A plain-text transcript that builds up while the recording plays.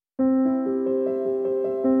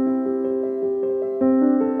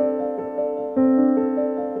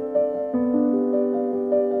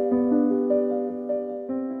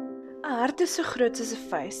hart is so groot soos 'n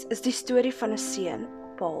vuis is die storie van 'n seun,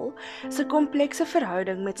 Paul, se komplekse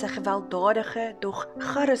verhouding met sy gewelddadige, dog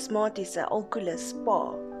charismatiese alkoholist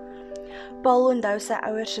pa. Paul onthou sy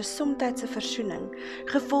ouers se somtydse versoening,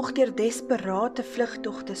 gevolg deur desperate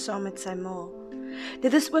vlugtogte saam met sy ma.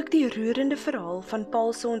 Dit is ook die roerende verhaal van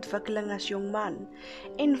Paul se ontwikkeling as jong man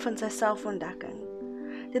en van sy selfontdekking.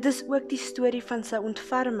 Dit is ook die storie van sy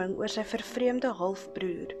ontferming oor sy vervreemde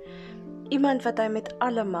halfbroer, iemand wat hy met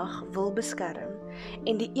alle mag wil beskerm,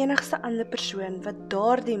 en die enigste ander persoon wat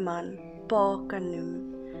daardie man pa kan noem.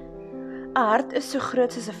 'n hart is so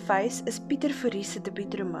groot soos 'n vuis is Pieter Fourie se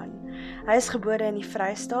debuutroman. Hy is gebore in die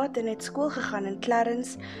Vrystaat en het skool gegaan in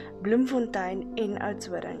Clarence, Bloemfontein en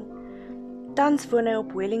Oudtshoorn. Tans woon hy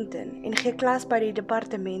op Wellington en gee klas by die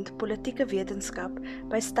departement Politieke Wetenskap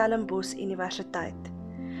by Stellenbosch Universiteit.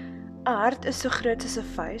 'n hart is so groot soos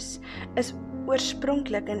 'n vuis is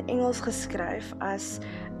oorspronklik in Engels geskryf as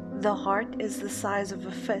The Heart is the Size of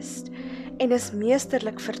a Fist en is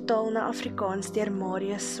meesterlik vertaal na Afrikaans deur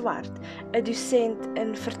Marius Swart, 'n dosent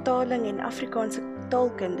in vertaling en Afrikaanse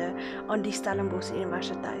taalkunde aan die Stellenbosch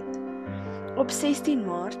Universiteit. Op 16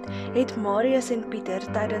 Maart het Marius en Pieter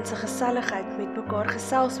tydens 'n geselligheid met mekaar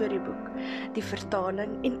gesels oor die boek, die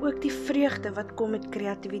vertaling en ook die vreugde wat kom met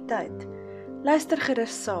kreatiwiteit. Luister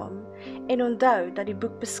gerus saam en onthou dat die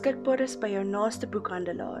boek beskikbaar is by jou naaste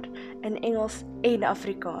boekhandelaar in Engels en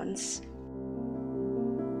Afrikaans.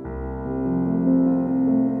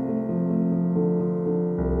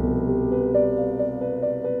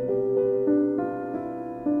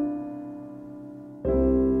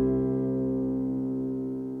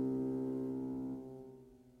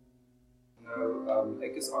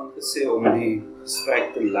 Ek is aangesê om die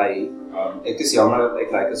gesprek te lei. Ek is jammer dat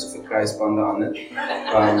ek lyk asof ek kruisbande aan het.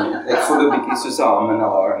 Ek voel 'n bietjie soos 'n ham in 'n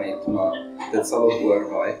haar net, maar dit sal ook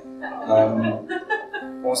oorwaai.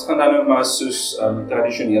 Ons gaan dan nou maar soos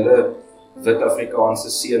tradisionele wit Afrikaanse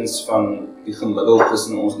seuns van die gemiddeld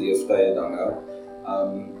tussen ons leeftye dan nou.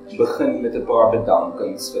 Begin met 'n paar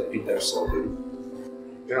bedankings wat Pieter sal doen.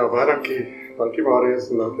 Ja, baie dankie. Dankie Marius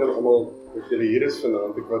en dankie aan almal dat julle hier is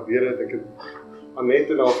vanaand. Ek waardeer dit. Ek het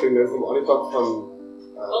Annette en haar vriendin van aan die kant van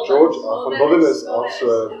George van Wilderness af, so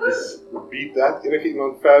beat that, enige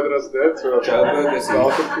iemand verder as dit, so Joburg is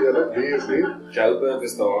daar vir julle, wie is hier? Joburg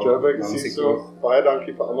is daar. Joburg is hier, so baie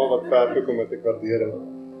dankie vir almal wat ver gekom het, ek waardeer dit.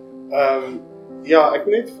 Ja, ek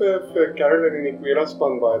wil net vir Carolyn en die Quera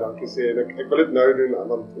span baie dankie sê, en ek wil dit nou doen,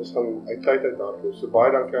 want ons gaan uit tyd uit hardloop, so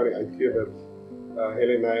baie dankie aan die uitgewer,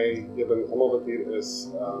 Helene, Eben, almal wat hier is,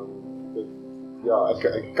 ja,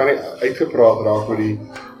 ek kan nie uitgepraat raak oor die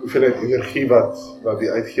hoeveelheid energie wat die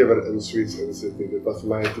uitgewer in Sweets insit nie. Dit was vir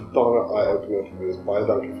my 'n totale eye-opener geweest. Baie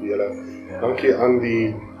dankie vir julle. Dankie aan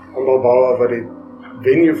Balboa wat die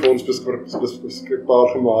venue vir ons beskikbaar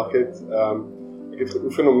gemaak het. Ek het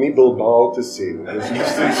geoefen om nie Bilbao te sê. Dit is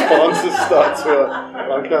liefst die Spaanse stad, so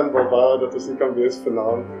dankie aan Balboa dat ons nie kan wees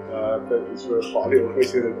vanaand. So vir al die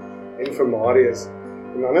organisering en vir Marius.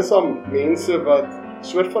 En dan is daar mense wat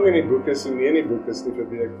soort van in die boek is en nie in die boek is nie, vir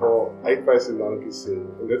wie ek wil uitwys en dankie sê.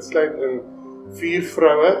 En dit sluit in 4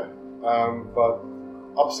 vroue wat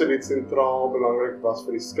absoluut sentraal belangrik was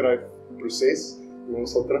vir die skryfproses, en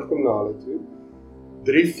ons sal terugkom na hulle toe.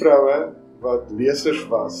 3 vroue wat lesers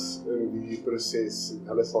was in die proses, en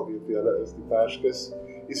hulle sal weet wie hulle is, die Perskus.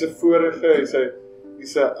 Hy's 'n vorige,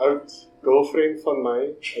 hy's 'n oud girlfriend van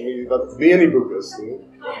my, en wat nie in die boek is nie.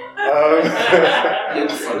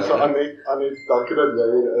 So Annette, dankie dat jy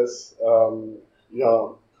hier is.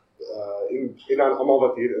 En aan almal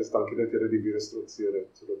wat hier is, dankie dat julle die virus trotseer het,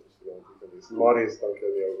 sodat ons vanavond kan wees. Marius, dankie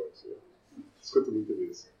aan jou ook. So. Het is goed om hier te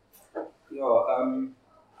wees. Ja,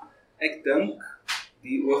 ek dink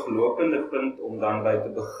die ooglopende punt om dan by te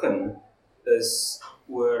begin is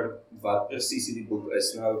oor wat presies die boek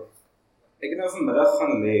is. Nou, ek het nou vanmiddag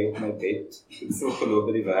gaan lê op my bed, ek het vroeg geloop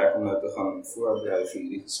by die werk om nou te gaan voorberei vir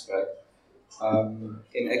hierdie gesprek.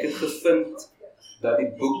 En ek het gevind dat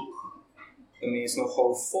die boek 'n mens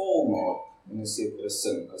nogal vol maak in 'n sekere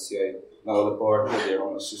sin, as jy nou 'n paar keer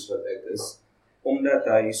onder soos wat ek is, omdat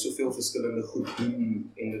hy soveel verskillende goed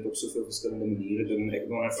doen en dit op soveel verskillende maniere doen.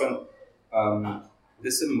 Ek vind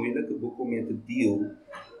dis 'n moeilike boek om mee te deel,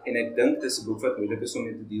 en ek dink dis 'n boek wat moeilik is om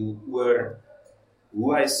mee te deel oor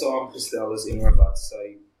hoe hy saamgestel is en oor wat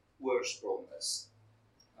sy oorsprong is.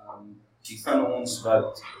 Die van ons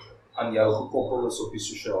wat aan jou gekoppel is op die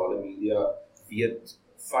sosiale media, weet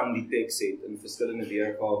van die teks het in verskillende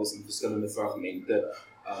weergawe en verskillende fragmente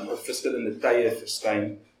op verskillende tye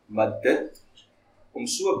verskyn, maar dit, om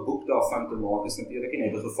so 'n boek daarvan te maak, is natuurlik nie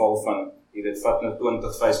net 'n geval van, jy weet, vat nou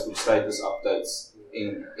 20 Facebook status updates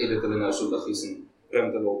en edit hulle nou so liggies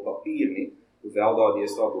print hulle op papier nie, hoewel daar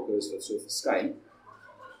deesdae boeke is wat so verskyn.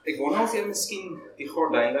 Ek wonder of jy miskien die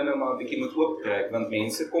gordyn dan nou maar 'n bietjie moet ooptrek, want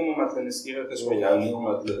mense kom omdat hulle nuuskierig is oor jou, nie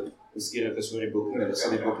omdat hulle nuuskierig is oor die boek nie, hulle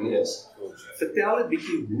sal die boek lees. Vertel 'n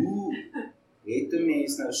bietjie, hoe het 'n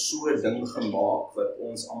mens nou so 'n ding gemaak wat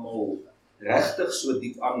ons almal regtig so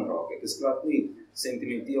diep aanraak? Ek is glad nie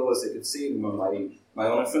sentimenteel as ek dit sê, maar my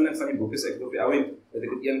ondervinding van die boek is ek het op die ou end dat ek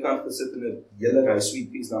aan een kant gesit en 'n hele ry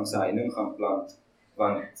sweet peas langs 'n heining gaan plant,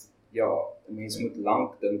 want ja, 'n mens moet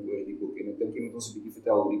lank dink oor die boek en ek dink jy moet ons 'n bietjie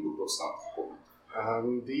vertel hoe die boek tot stand gekom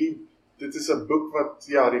het. Dit is 'n boek wat,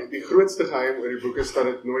 ja, die grootste geheim oor die boek is dat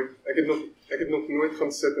ek het nog nooit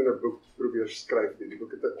gaan sit en 'n boek probeer skryf nie. Die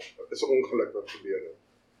boek is 'n ongeluk wat gebeur het.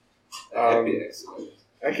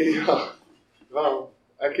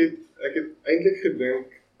 Ek het eintlik gedink,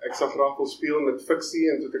 ek sal graag wil speel met fiksie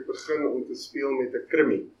en toe het ek begin om te speel met 'n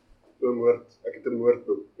krimi. Ek het 'n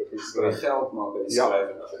moordboek begin skryf. Geld maak by die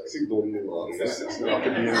skrywer. Ek is nie dom nie, maar ek is nie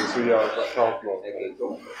akademie, so ja, ek geld maak. Ek het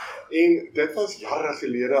hom. En dit was jare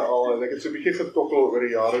gelede al, en ek het so 'n bietjie getokkel oor die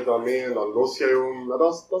jare daarmee, en dan los jy hom, maar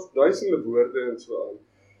daar's duisende woorde en so aan.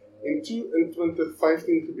 En toe in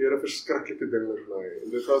 2015 gebeur 'n verskriklike ding met my, en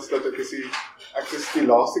dit was dat ek is die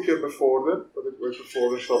laaste keer bevorder, wat ek ooit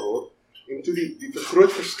bevorder sal word, en toe die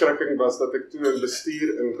groot verskrikking was dat ek toe in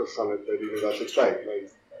bestuur ingegaan het by die universiteit,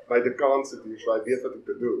 by dekaan sit hier, so hy weet wat ek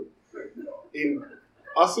bedoel. En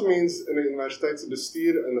as 'n mens in 'n universiteit se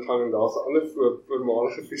bestuur ingaan en daar's 'n ander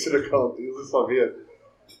voormalige vice-dekant, jy sal weet,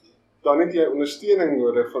 dan het jy ondersteuning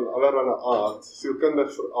nodig van allerlei aard,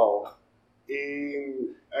 sielkundig veral.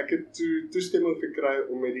 En ek het toe toestemming gekry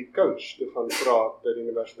om met die coach te gaan praat by die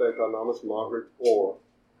universiteit, haar naam is Margaret Orr.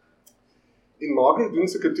 En Margaret doen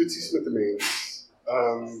sulke toetsies met 'n mens.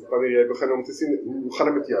 Wanneer jy begin om te sien, hoe gaan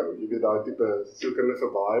dit met jou? Jy weet, daai tipe sielkundige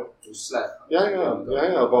vibe. Hoe sleg.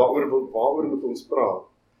 Ja, waaroor moet ons praat?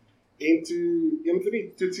 En toe, een van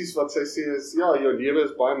die toetsies wat sy sê is, ja, jou lewe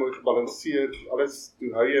is baie mooi gebalanseerd, alles,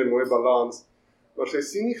 toe hou jy 'n mooi balans, maar sy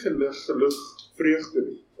sien nie geluk, vreugde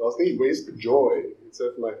nie. Daar's nie where's the joy, het sy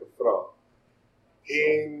vir my gevra.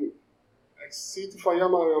 En ek sê toe van, ja,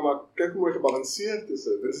 maar kyk hoe mooi gebalanseerd is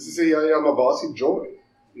dit. En sy sê, ja, maar waar is die joy?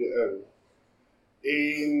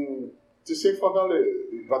 En toe sê ek van wel,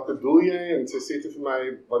 wat bedoel jy? En sy sê toe vir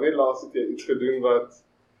my, wanneer laas het jy iets gedoen wat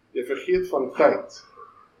jy vergeet van tyd?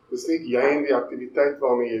 Dis net jy en die aktiwiteit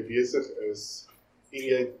waarmee jy besig is, en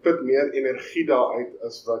jy put meer energie daaruit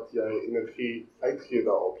as wat jy energie uitgee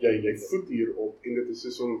daarop. Jy voed hierop, en dit is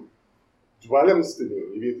soos om dwelms te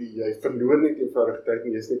doen. Jy weet, jy verloor net eenvoudig tyd,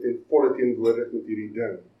 en jy is net in volle teenwoordig met hierdie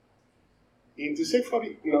ding. En toe sê ek van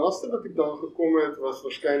die naaste wat ek daar gekom het, was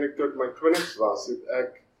waarskynlik toe ek my 20's was, het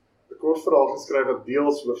ek 'n kort verhaal geskryf wat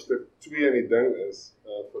deels hoofstuk 2 in die ding is,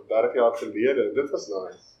 vir 30 jaar gelede. Dit was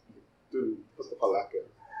nice. Toen was het nogal lekker.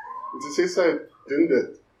 En toe sê sy, doen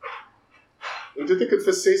dit. En toe het ek het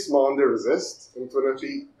vir 6 maande resist, en toen ek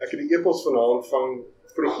het die e-pos van haar ontvang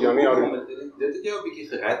vroeg Januarie. Dit het jou 'n bietjie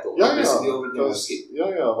gerattel. Ja,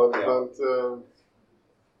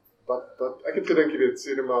 want ek het gedink, jy weet,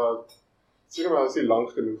 sê maar is nie lang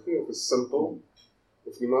genoeg nie, of is simpel,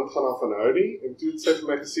 of niemand gaan daarvan hou nie, en toe het sy vir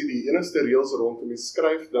my gesê, die enigste reëls rondom die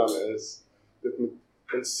skryf dan is, dit moet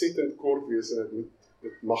ontsettend kort wees, en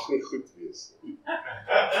dit mag nie goed wees.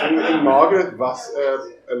 En Margaret was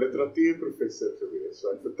 'n literatuurprofessor gewees,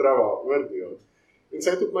 so ek vertrou haar oordeel. En sy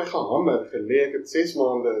het op my gehamer, gelê, ek het 6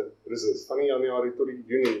 maande resist, van die Januarie tot die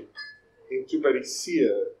Junie, en toe by die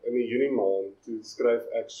see, in die Junie maand, toe skryf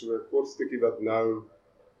ek so 'n kort stukkie wat nou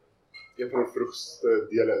een van die vroegste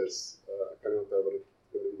dele is. Ek kan nie onthou wat dit is.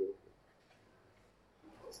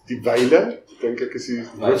 Die Weile, dink ek is die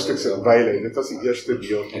hoofstuk se Weile, dit was die eerste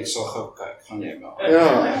deel. Ek sal gou kyk, gaan jy maar.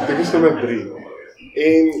 Ja, dit is nommer 3.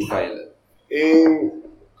 En Weile. En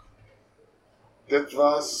dit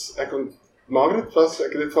was, Margaret was,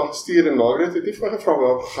 ek het dit van gestuur, en Margaret het nie vir my gevra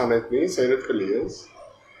waar gegaan het nie, sy het dit gelees.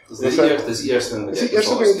 Dis die eerste ding. Dis die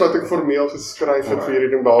eerste ding wat ek formeel geskryf het vir hierdie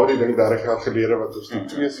ding, behalwe die ding 30 jaar gelede, wat ons die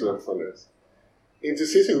 2 soort van is. En toe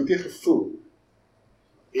sê sy, hoe het jy gevoel?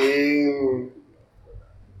 En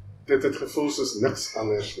dit het gevoel soos niks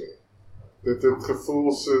anders nie. Dit het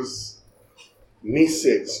gevoel soos nie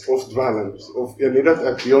seks, of dwelms, of nie dat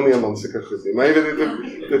ek deelneem aan sulke goed nie, maar jy weet,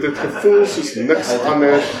 dit het gevoel soos niks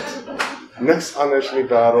anders in die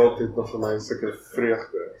wêreld het nog vir my sulke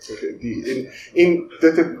vreugde. En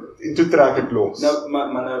toe trek ek los. Nou, maar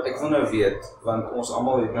nou, ek wil nou weet, want ons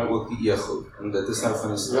almal het nou ook die ego, en dit is nou van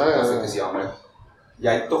die stuk, ek is jammer.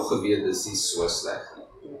 Jy het toch geweet, dis nie so sleg nie.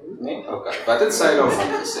 Nee? Okay. Wat het sy daarvan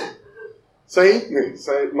gesê? Sy het nie,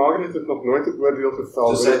 Margaret het nog nooit 'n oordeel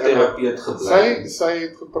gevel. So sy het terapeut gebly. Sy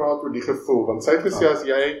het gepraat oor die gevoel, want sy het gesê as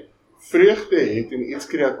jy vreugde het en iets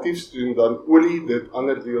kreatiefs doen, dan olie dit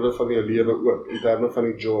ander dele van jou lewe ook, in terme van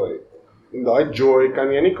die joy. En daai joy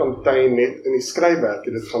kan jy nie contain net in die skryfwerk,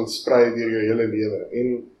 dit gaan sprei deur jou hele lewe.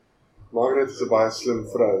 En Margaret is 'n baie slim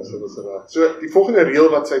vrou, so was reg. So die volgende reël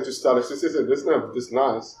wat sy toestel is, sy sê dis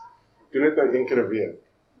nice, doen dit nou 1 keer 'n week.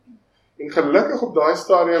 En gelukkig op daai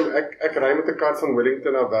stadium, ek ry met 'n kar van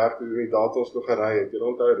Wellington na werk, toe die dae ons nog gery het. Jy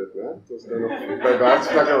onthou dit, né? Dit was nou nog by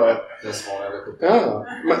werksplekke waar. Dis wonderlik.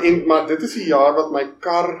 Ja, maar dit is die jaar wat my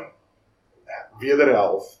kar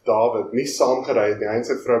wederhelf, David, nie saamgery het nie. Hy en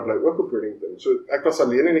sy vrou bly ook op Wellington. So ek was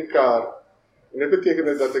alleen in die kar en dit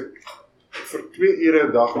beteken dat ek vir 2 ure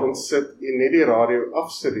 'n dag kon sit en net die radio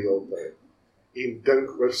afsit die hele tyd en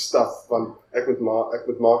dink oor staf, want ek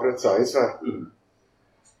moet Margaret se huiswerk doen.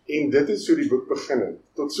 En dit is hoe die boek begin het.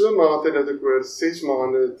 Tot so 'n mate dat ek oor 6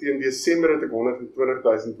 maande, teen Desember het ek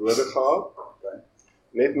 120,000 woorde gehad.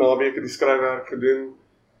 Net naweek het die skryfwerk gedoen.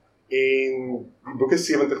 En die boek is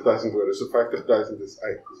 70,000 woorde, so 50,000 is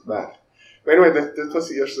uit, is weg. Maar anyway, dit was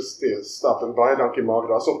die eerste stap, en baie dankie Mark,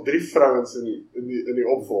 daar is nog 3 vrouens in die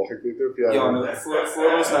opvolg, ek weet nie of jy... Ja, nou,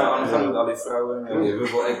 voor ons nou aangaan met al die vrouwen in jou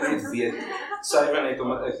lewe, wil ek net weet, syver net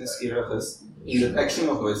omdat ek nuuskierig is, en dit actually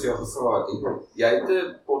nog nooit vir jou gevra het, jy het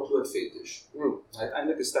 'n potlood fetish. Hy het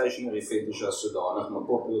eintlik 'n stationary fetish as sodanig, maar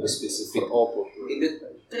potlood is spesifiek. En dit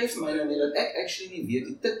tref my nou nie dat ek actually nie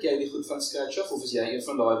weet, tik jy die goed van scratch af, of is jy een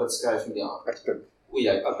van daai wat skryf met die hand? Ek tik. O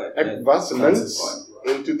jy, okay. Ek was links,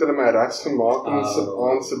 en toe het hulle my regs gemaak in die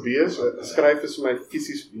B, so skryf is vir my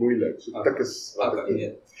fisies moeilik, so tik is wat ek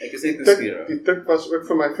doen. Ek is net nuuskierig. Die tik was ook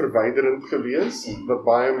vir my verwyderend gewees, wat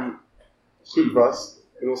baie goed was,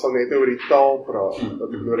 en ons sal net oor die taal praat, dat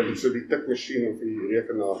ek nodig het, so die tikmasjien of die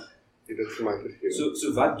rekenaar, het dit vir my gegee.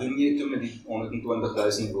 So wat doen jy toe met die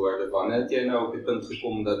 120,000 woorde? Wanneer het jy nou op die punt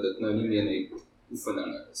gekom dat dit nou nie meer net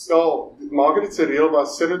oefeninge is? Wel, Margaret se reël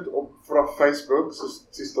was, sit dit op Facebook,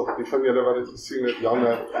 soos tog die van julle wat dit gesien het,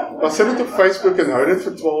 jammer, maar sit dit op Facebook en hou dit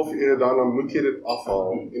vir 12 ure dan moet jy dit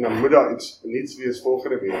afhaal, en dan moet daar iets niets wees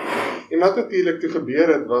volgende week. En wat natuurlik toe gebeur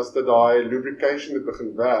het, was dat daai lubrication het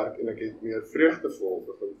begin werk, en ek het meer vreugdevol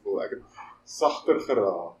begin voel, ek het sagter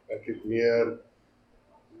geraak, ek het meer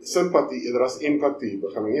simpatie, eerder as empatie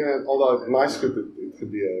begin, en al daai nice goed het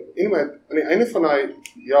gebeur. En aan die einde van daai,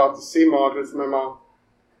 ja, te sê Margaret vir my, maar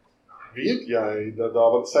weet jy dat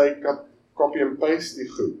daar, want sy copy and paste die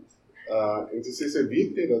goed, en toe sê sy,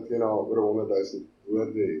 weet jy dat jy nou oor 100,000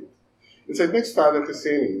 woorde het, en sy het niks verder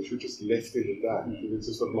gesê nie, she just left it at that, dit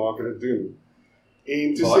is wat Margaret doen.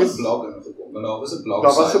 En toe sê blog ingekom, maar daar was 'n blog.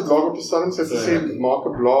 Daar was 'n blog op die stadium, sy het gesê, maak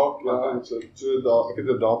 'n blog, ja, en so ek het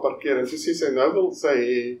dit daar parkeer, en toe sê sy, nou wil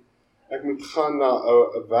sy ek moet gaan na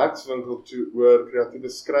 'n werkswinkel toe oor kreatiewe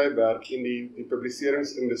skryfwerk in die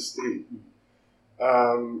publiseringsindustrie.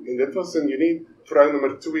 En dit was in Junie, vrou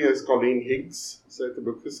nommer 2 is Colleen Higgs, sy het 'n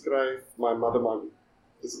boek geskryf, My Mother, My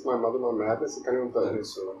Madness, ek kan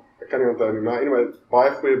nie onthou nie, maar anyway,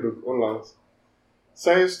 baie goeie boek onlangs.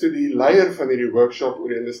 Sy is toe die leier van hierdie workshop oor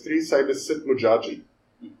die industrie, sy besit Mujaji,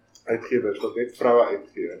 uitgewers, wat net vroue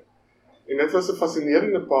uitgee. En dit was 'n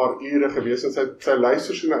fascinerende paar ure gewees, en sy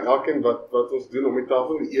luister so na elkeen wat ons doen om die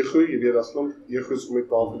tafel, die ego, jy weet, daar is klomp egos om die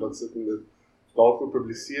tafel wat sit en dit dalk moet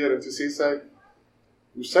publiseer, en toe sê sy,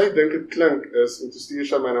 hoe sy dink het klink is, en toe stuur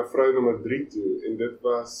sy my na vrou nommer 3 toe, en dit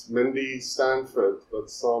was Mindy Stanford,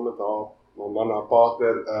 wat saam met haar man, haar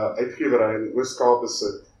partner, uitgewery in Oos-Kaap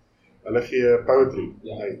besit. Hulle gee poetry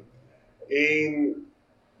uit. En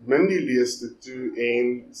Mindy lees dit toe,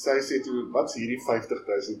 en sy sê toe, wat is hierdie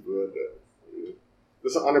 50,000 woorde?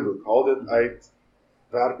 Dis 'n ander boek, haal dit uit,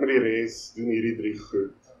 werk met die res, doen hierdie 3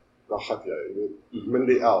 goed, dan gaan jy,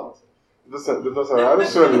 Mindy out. Dit was raar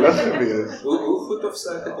so lig gewees. Hoe goed of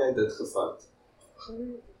sleg het jy dit gevat?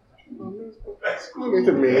 Dis net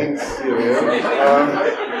 'n mens, jy weet.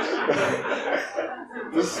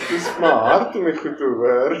 Dis maar hard om my goed te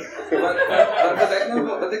hoor.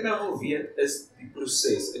 Wat ek nou wil weet is die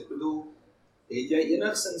proses. Ek bedoel, het jy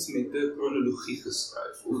enigstens met 'n kronologie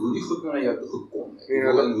geskryf? Hoe die goed nou na jou toe gekom het?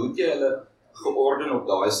 En hoe het jy hulle georden op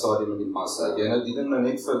daai stadium in die massa? Het jy nou die ding nou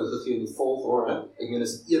net vir hulle gegee in die volgorde? Ek meen,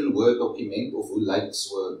 is dit 1 Word dokument of hoe lyk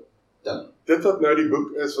so ding? Dit wat nou die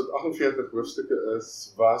boek is, wat 48 hoofstukke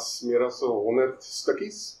is, was meer as so 100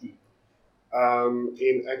 stukkies. En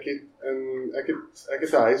ek het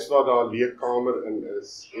 'n huis waar daar 'n leekkamer in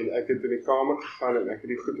is, en ek het in die kamer gegaan en ek het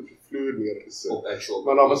die goed op die vloer neergesit.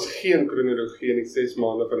 Maar daar was geen kronologie in die 6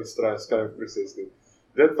 maande van die skryfproses nie.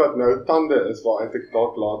 dit wat nou tande is, waaruit ek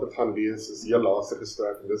dalk later gaan lees, is heel laaste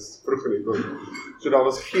geskryf, en dis vroeg in die boek. So daar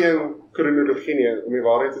was geen kronologie nie, om die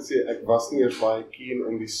waarheid te sê, ek was nie eers baie keen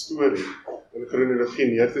om die storie in kronologie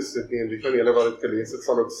neer te sit nie, en die van julle wat dit gelees het,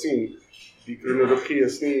 sal ook sien, die kronologie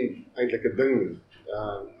is nie eintlik 'n ding nie.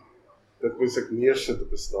 Dit moes ek neersit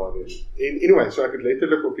op 'n stadium. En anyway, so ek het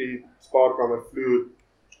letterlik op die spaarkamer vloer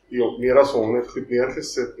op meer as 100 goed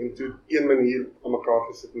neergesit en toe 1 manier aan mekaar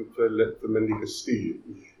gesit en vir Mindy gestuur.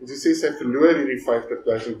 En toe sê sy verloor hierdie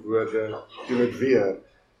 50.000 woorde, doen dit weer.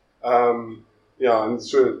 Ja, en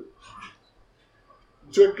so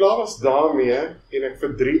ek klaar was daarmee en ek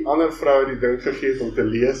vir 3 ander vroue die ding gegee het om te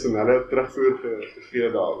lees en hulle terugvoer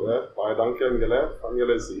gegee daaroor. Baie dankie aan julle, van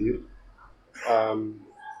julle is hier.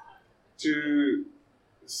 Toe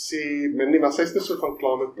sê Mindy, maar sy is net so van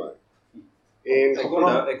klaar met my. En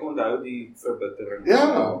ek onthou die verbittering.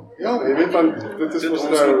 Ja, jy weet van, dit is ons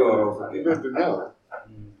nou, ja.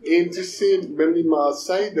 En toe sê Mindy, maar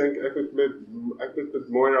sy dink, ek moet met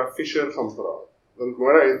Moira Fisher gaan praat. Want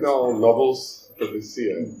Moira het nou al novels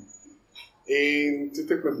gepubliseer. En toe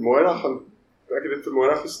het ek met Moira ek het dit vir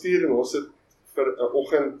Moira gestuur en ons het vir 'n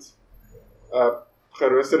oggend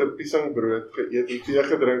geroosterde piesangbrood geëet en tee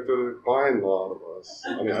gedrink tot ek baie naar was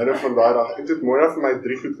aan die einde van daai dag. En toe het Moira vir my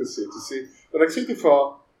 3 goed gesê. Toe sê, want ek sê toe vir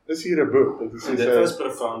haar, is hier 'n boek. En toe sê dit was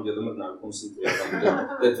profound, julle moet nou konsentreer.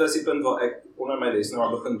 Dit was die punt waar ek onder my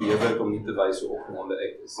lesenaar begin bewe het om nie te wys hoe opgewonde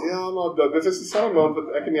ek is. Ja, maar dit is dieselfde maand wat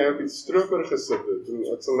ek en jy op die stroper gesit het. En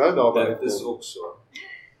ek sal nou daarby dit is ook so.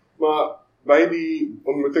 Maar by die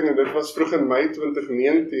ontmoeting, en dit was vroeg in Mei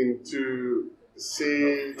 2019, toe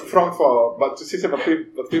vra ek vir haar, toe sê sy, wat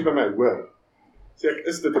vir by my hoor? Sê ek,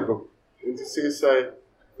 is dit 'n boek? En toe sê sy,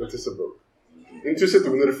 dit is 'n boek. En toe sit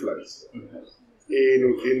hoendervleis.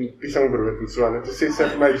 En piesangbrood en so aan. En toe sê sy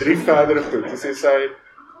vir my 3 verdere goed. Toe sê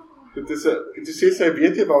sy,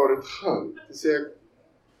 weet jy waaroor dit gaan? Toe sê ek,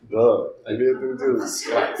 ek weet dit bedoel.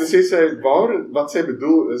 Toe sê sy, wat sy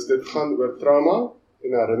bedoel is, dit gaan oor trauma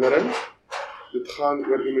en herinnering. Dit gaan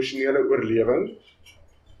oor emosionele oorlewing.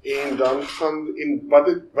 En dan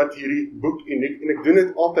wat hierdie boek uniek, en ek doen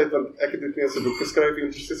dit altyd, want ek het dit nie as 'n boek geskryf, en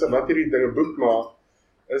toe sê sy, wat hierdie ding 'n boek maak,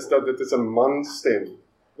 is dat dit is 'n manstem,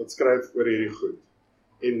 wat skryf oor hierdie goed.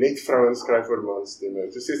 En net vrouens skryf oor manstemme.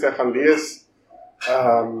 Toe sê sy, gaan lees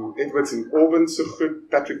Edwards en Albin so goed,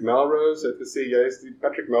 Patrick Melrose, het gesê, jy is die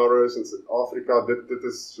Patrick Melrose in Suid-Afrika, dit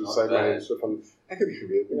is so sy my, so van, ek het nie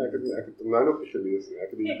geweet nie, ek het hom nou nog nie gelees nie, ek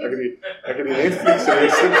het die Netflix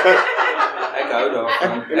gelees. Ek hou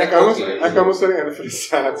daarvan. En ek hou mos nie einde vir die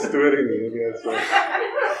sad story nie, so.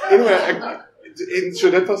 Anyway, so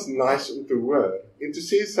dit was nice om te hoor. En toe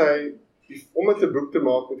sê sy, om het 'n boek te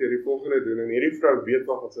maak, moet jy die volgende doen, en hierdie vrou weet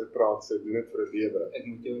wat sy praat, sy doen dit vir 'n lewe. Ek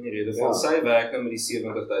moet jou nie rede van, sy werk nou met die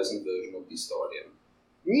 70.000 version op die stadium.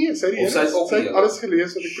 Nee, sy het alles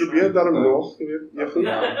gelees, wat ek probeer daarom nog, jy weet, jy goed.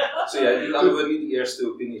 Ja, so jy het alweer nie die eerste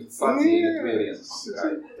opinie gevat nie, die tweede een.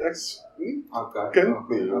 Ek's nie kind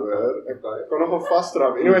nie, hoor, ek kan nogal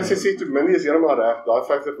vasdrap. Anyway, sy sê toe, Mindy is helemaal reg, daai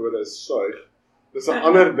 50 woorde is suig. Dis 'n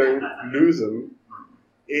ander ding, lose him.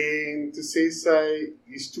 En toe sê sy,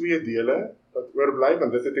 hier's 2 dele wat oorbly,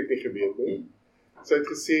 want dit het ek nie geweet nie. Sy het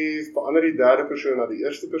gesê, verander die derde persoon na die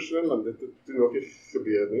eerste persoon, want dit het toe nog nie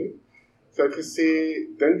gebeur nie. Sy het gesê,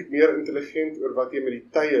 dink meer intelligent oor wat jy met die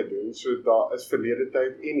tye doen, so daar is verlede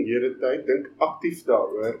tyd en hede tyd, dink aktief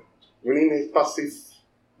daaroor, moenie net passief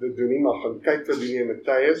dit doen nie, maar gaan kyk wat doen jy met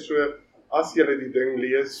tye, so as jy die ding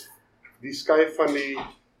lees, die skuif van die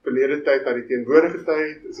verlede tyd na die teenwoordige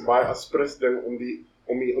tyd, is 'n baie aspris ding om die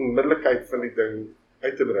onmiddellikheid van die ding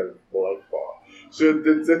uit te bring, blijkbaar. So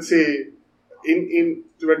dit sê, en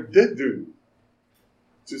toe ek dit doen,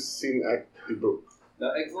 toe sien ek die boek.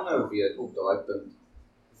 Nou ek wil nou weet op daai punt,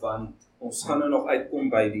 want ons gaan nou nog uitkom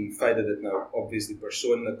by die feit dat dit nou obviously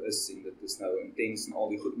persoonlik is, en dit is nou intens en al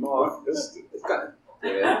die goed, maar dit kan,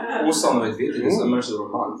 ons sal nooit weet, dit is immers 'n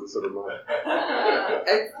roman.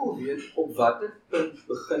 Ek wil weet, op watter punt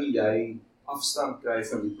begin jy afstand kry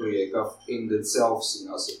van die projek af en dit self sien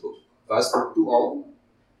as 'n boek? Was dit toe al?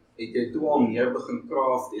 Het jy toe al meer begin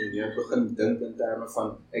craft en meer begin dink in terme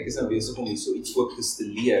van, ek is nou besig om so iets ook te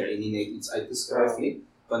leer en nie net iets uit te skryf nie,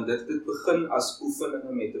 want dit begin as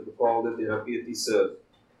oefeninge met 'n bepaalde terapeutiese,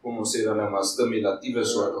 kom ons sê dan nou maar stimulatiewe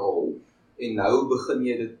soort rol, en nou begin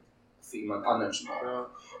jy dit vir iemand anders maak.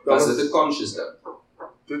 Was dit 'n conscious ding?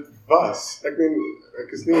 Dit was, ek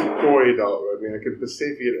is nie kooi daaroor nie, ek het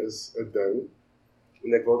besef hier is 'n ding,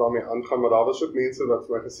 en ek wil daarmee aangaan, maar daar was ook mense wat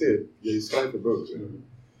vir my gesê het, jy skryf 'n boek.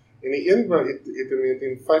 En die een wat het in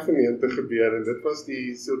 1995 gebeur, en dit was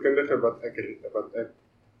die sielkundige wat ek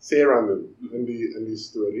Sarah noem, in die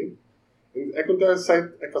storie. En ek onthou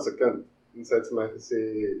ek was 'n kind en sy het vir my gesê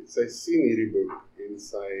sy sien hierdie boek en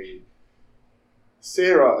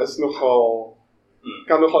Sarah is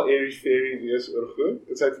kan nogal airy-fairy wees oor goed.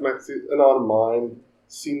 En sy het vir my gesê in haar mind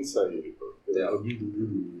sien sy hierdie boek. Ja.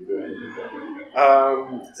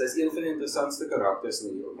 Sy is een van die interessantste karakters in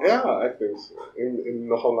die roman. Ja, ek dink so. En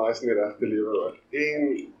nogal nice in die regte lewe ook. En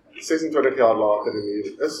 26 jaar later en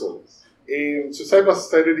hier is ons. En so sy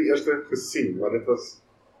het die eerste gesien, want dit was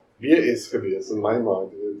WS gewees in my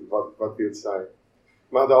mind, wat weet sy.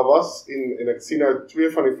 Maar daar was, en ek sien nou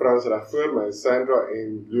 2 van die vrouens reg voor my, Sandra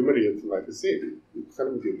en Bloomery het vir my gesê, jy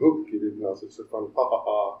begin met die boek, jy weet nou so van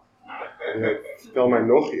hahaha, en ek vertel my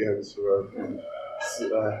nog een, so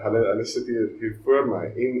hulle sit hier voor my,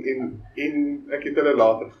 en ek het hulle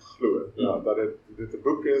later geglo, ja, dat dit 'n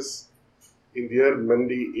boek is, en deur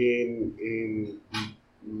Mindy en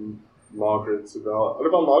Margaret sowel.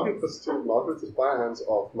 Alhoewel Margaret is baie hands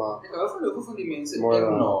off, maar ek hou van hoeveel van die mense het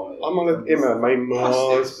name. Almal het Emma, my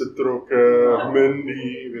ma is betrokke,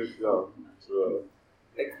 Mindy, weet ja. So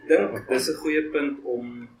ek dink dis 'n goeie punt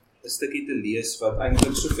om 'n stukkie te lees wat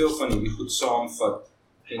eintlik soveel van hierdie goed saamvat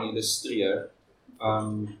en illustreer.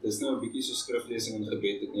 Dis nou 'n bietjie so skriflesing en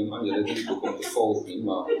gebed. Ek neem aan julle het nie die boek om te volg nie,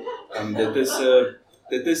 maar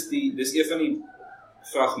dis een van die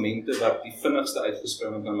fragmente wat die vinnigste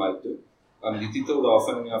uitgespring het na my toe. Die titel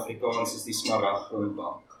daarvan in die Afrikaans is die Smaragdgroen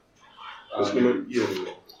Bank. Dis nommer 1.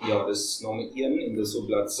 Ja, dis nommer 1 en dis op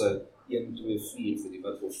bladsy 124 vir die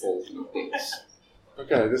wat wil volg in die teks.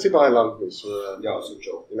 Okay, dis nie baie lank nie, so ja, so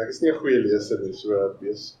chill. En ek is nie 'n goeie leser nie, so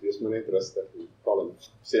wees maar net rustig en kalm.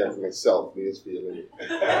 Sê ek vir myself, nie eens vir julle nie.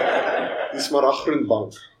 Die Smaragdgroen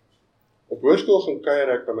Bank. Op hoërskool gaan kuier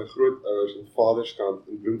ek by my grootouers en vaderskant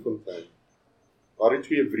in Bloemfontein. Waar die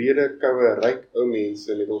 2 wrede, koue, ryk ou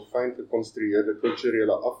mense met hul fyn gekonstrueerde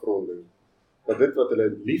kulturele afronding, wat dit wat hulle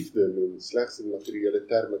liefde noem, slegs in materiële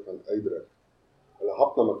terme kan uitdruk. Hulle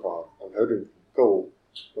hap na mekaar, aanhoudend, kil,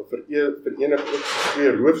 maar verenig ook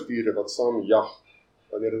 2 roofdiere wat saam jag,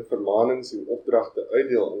 wanneer hulle vermaanings en opdragte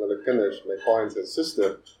uitdeel aan hulle kinders, my pa en sy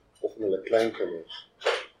suster, of aan hulle kleinkinders.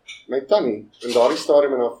 My tannie, in daardie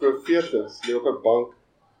stadium in haar vroeg 40's, lê op 'n bank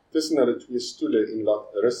tussen hulle 2 stoele en laat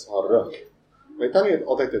rus haar rug. My tannie het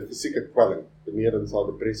altyd 'n fisieke kwelling, benewens haar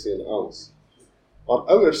depressie en angs. Haar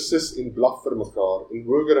ouers sis en blaf vir mekaar in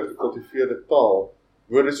hoëgerig gekultiveerde taal,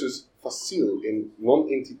 woorde soos fasiel en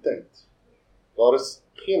non-entiteit. Daar is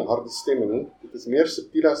geen harde stemme nie, dit is meer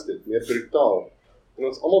subtiel as dit, meer brutaal. En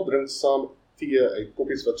ons almal drink saam tee uit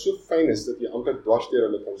koppies wat so fyn is dat jy amper dwars deur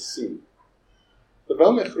hulle kan sien.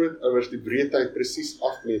 Terwyl my grootouers die breedheid presies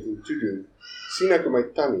afmeet en toedoen, sien ek hoe my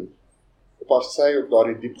tannie op haar sy op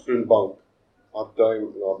daardie diepgroen bank haar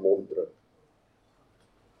duim in haar mond druk.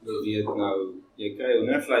 Jy weet nou, jy kry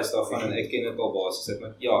hoendervleis daarvan en ek ken dit al basies, ek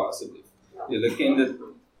met ja, asseblief. Julle ken dit,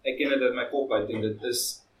 ek ken dit uit my kop uit en dit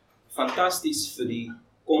is fantasties vir die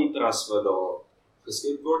kontras wat daar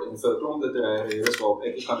geskep word en vir 'n klomp literaire redes waarop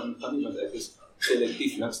ek gaan ingaan nie, want ek is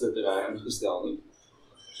selektief niks literair ingestel nie.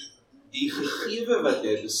 Die gegewe wat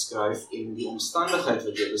jy beskryf en die omstandigheid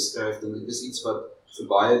wat jy beskryf, dink ek is iets wat vir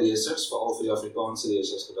baie lesers, veral vir die Afrikaanse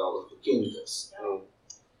lesers, geweldig bekend is.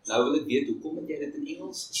 Nou wil ek weet, hoekom het jy dit in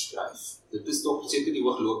Engels geskryf? Dit is toch seker die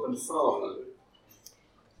hooglopende vraag.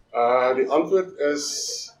 Die antwoord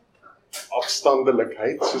is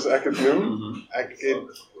afstandelikheid, soos ek het noem. Ek het,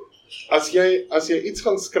 as jy iets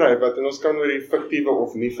gaan skryf wat, en ons kan oor die fiktiewe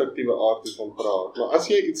of nie fiktiewe aard van praat, maar as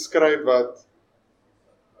jy iets skryf wat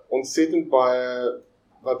ontsettend baie,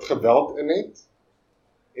 wat geweld in het,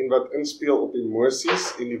 en wat inspeel op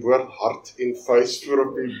emosies, en die woord hart en vuis voor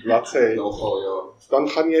op die bladsy het, dan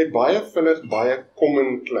gaan jy baie vinnig baie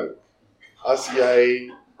common klink, as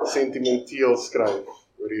jy sentimenteel skryf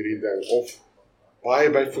oor hierdie ding, of baie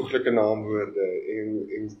byvoeglike naamwoorde,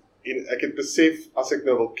 en ek het besef, as ek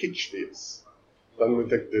nou wil kitsch wees, dan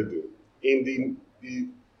moet ek dit doen. En die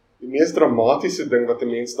mees dramatiese ding wat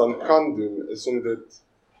 'n mens dan kan doen, is om dit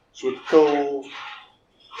so kil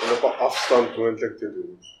en op 'n afstand moontlik te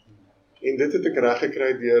doen. En dit het ek reg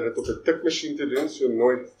gekry deur dit op 'n tikmasjien te doen, so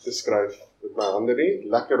nooit te skryf met my hande nie,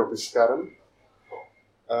 lekker op die skerm.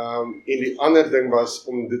 En die ander ding was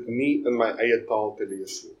om dit nie in my eie taal te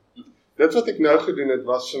lees nie. Dit wat ek nou gedoen het,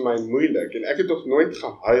 was vir my moeilik, en ek het nog nooit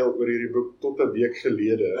gehuil oor hierdie boek tot 'n week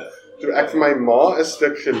gelede, toe ek vir my ma 'n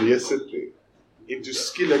stuk gelees het nie, en toe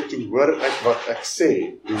skielik toe hoor ek wat ek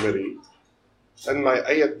sê, Bloomery, in my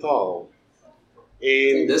eie taal.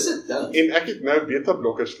 En ek het nou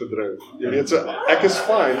beta-blokkers gedrink. Jy weet so, ek is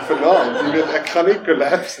fine vanaand, jy weet, ek gaan nie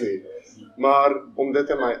collapse nie. Maar om dit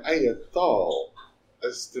in my eie taal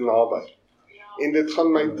is te naby. En dit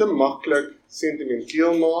gaan my te maklik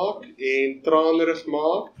sentimenteel maak en tranerig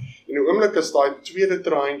maak. En die oomblik is daai tweede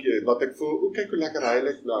traantjie wat ek voel, kyk hoe lekker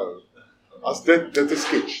heilig nou. As dit is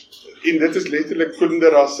kitsch. En dit is letterlik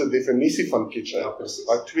Kundera se definisie van kitsch.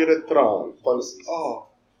 Daai tweede traan van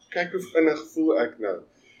kyk hoe innig voel ek nou.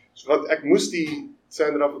 So wat ek moes die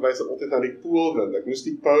Sandra verwys altyd na die poolwind. Ek moes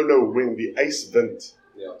die polo wind, die yswind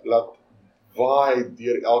laat waai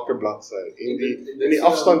deur elke bladsy. En die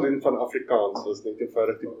afstand doen van Afrikaans was net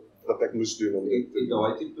eenvoudig wat ek moes doen om dit te doen.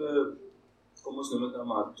 Daai tipe, kom ons noem dit nou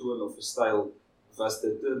maar 'n toon of 'n styl, was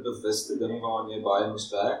dit 'n bewuste ding waaraan jy baie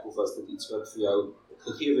moes werk, of was dit iets wat vir jou,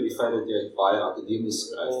 gegee die feit dat jy baie akademies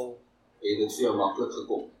skryf, het dit vir jou maklik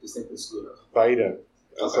gekom? Dit is net beskryf. Beide.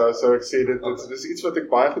 So ek sê dit is iets wat ek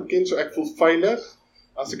baie goed ken, so ek voel veilig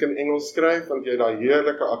as ek in Engels skryf, want jy daai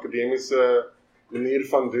heerlike akademiese manier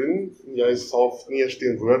van doen, en jy is half nie eers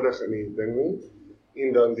teenwoordig in die ding nie,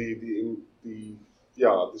 en dan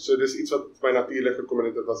so dis iets wat my natuurlijk gekom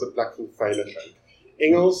het, dit was 'n plek van veiligheid.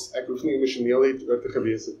 Engels, ek hoef nie emosioneel iets oor te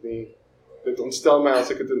gewees het nie, dit ontstel my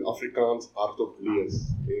as ek dit in Afrikaans hardop lees,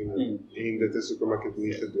 en dit is hoekom ek dit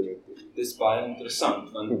nie gedoen het nie. Dit is baie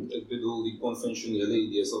interessant, want ek bedoel, die konvensionele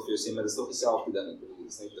idee sal vir jou sê, maar dit is toch dieselfde ding, ek bedoel, dit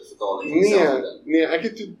is net 'n vertaling van dieselfde ding. Nee, ek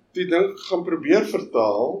het die ding gaan probeer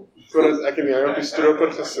vertaal, voordat ek en jy op die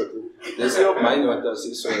stroper gesit het. Dis nie op my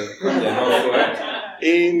notasie, so, jy nou voor.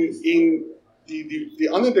 En die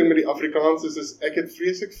ander ding met die Afrikaans is ek het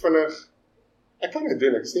vreeslik vinnig, ek kan dit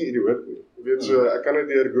doen, ek is nie idioot nie. Jy weet so, ek kan dit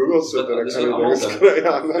deur Google sit en ek kan die dinge skryf,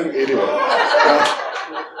 ja, dan idioot.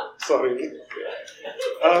 Sorry.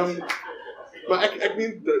 Maar ek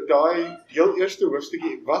meen, daai heel eerste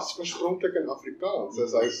hoofstukkie was oorspronklik in Afrikaans,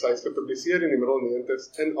 hy is gepubliseer in die middel 90's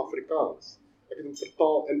in Afrikaans. Ek het hom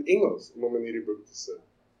vertaal in Engels om in hierdie boek te sit.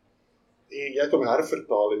 En jy het hom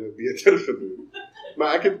hervertaal en het beter gedoen.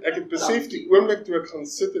 Maar ek het besef die oomblik toe ek gaan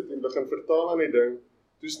sit het en begin vertaal aan die ding,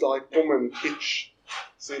 toe's daai common kitsch,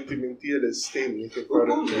 sentimentele stem, net ek wou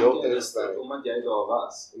dit heeltyd by. Omdat jy daar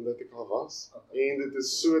was? Omdat ek daar was. En dit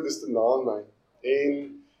is so, dis te na my.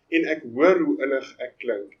 En ek hoor hoe innig ek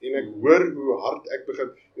klink, en ek hoor hoe hard ek begin,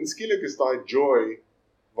 en skielik is daai joy,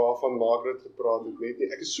 waarvan Margaret gepraat het net nie,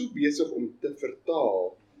 ek is so besig om te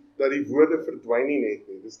vertaal, dat die woorde verdwyn nie net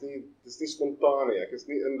nie, dis nie spontaan nie, ek is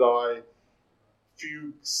nie in daai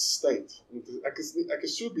fugue state, ek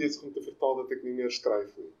is so besig om te vertaal dat ek nie meer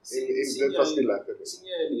skryf nie, en dit was nie lekker nie. Sien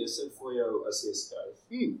jy 'n leser voor jou as jy skryf?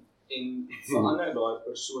 En verander daai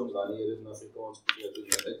persoon wanneer jy dit in Afrikaans probeer doen,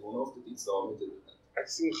 ek wonder of dit iets daarmee te doen het. Ek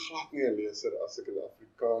sien glad nie 'n leser as ek in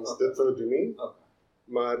Afrikaans dit wou doen nie,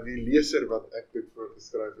 maar die leser wat ek dit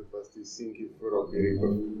voorgeskryf het, was die seentjie voor op hierdie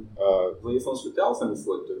boek. Wil jy vir ons vertel van die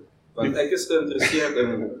foto? Want ek is geïnteresseerd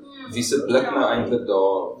in wie se blik nou eintlik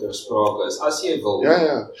daar ter sprake is, as jy wil.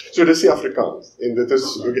 Ja, so dis die Afrikaans, en dit is,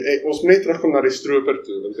 ons moet net terugkom na die stroper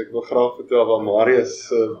toe, want ek wil graag vertel waar Marius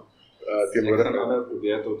teenwoordig. Ek gaan nou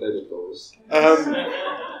probeer tot hy dit is.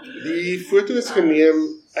 Die foto is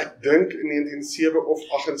geneem, ek dink in 1977 of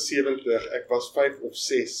 78, ek was 5 of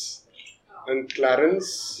 6, in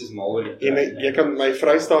Clarence, en jy kan my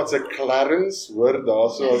Vrystaatse Clarence hoor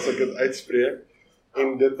daarso as ek dit uitspreek,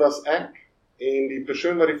 en dit was ek, en die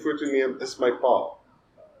persoon wat die foto neem is my pa.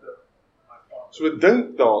 So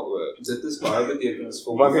dink daaroor. Dit is baie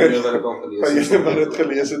betekenisvol, wanneer wat ek al gelees het. Wat het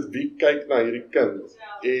gelees het, wie kyk na hierdie kind,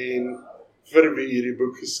 en vir wie hierdie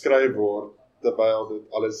boek geskryf word, terwyl dit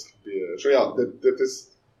alles gebeur. So ja, dit is,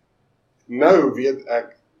 nou weet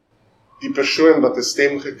ek, die persoon wat 'n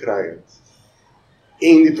stem gekry het,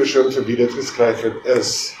 en die persoon vir wie dit geskryf het,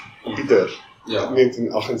 is Pieter,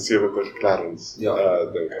 1978 Clarence,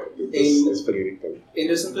 dink ek, dit is vir hierdie kind. En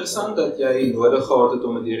dis interessant dat jy nodig gehad het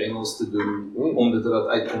om dit hier Engels te doen, om dit te laat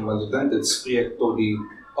uitkom, want ek dink dit spreek tot die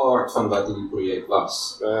aard van wat hierdie projek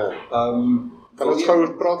was. Kan ons gou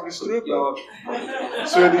praat oor die stroop? Ja,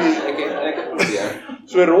 so ek het probeer.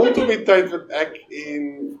 So rondom die tyd wat ek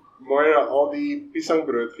en Moira al die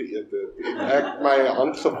piesangbrood geëet het, ek my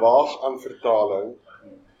hand gewaag aan vertaling,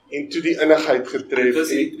 en toe die innigheid getref, Dis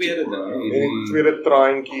die tweede ding, en die tweede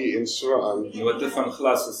traantjie, en so aan. Note van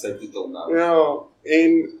glas is sy titel nou. Ja,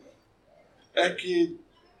 en ek het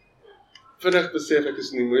vinnig besef ek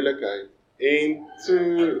is in die moeilikheid, en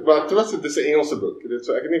toe was dit, dis 'n Engelse boek,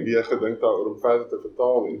 so ek het nie weer gedink daaroor om verder te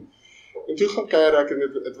vertaal nie. En toe gaan kuier ek, en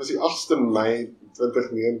dit was die 8de Mei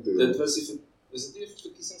 2019. Dit was die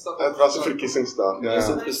verkiesingsdag? Dit was 'n verkiesingsdag, ja. Is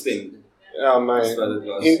dit gestem? Ja,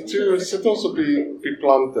 en toe sit ons op die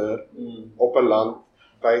planter, op 'n land,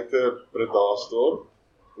 buite Bredasdorp,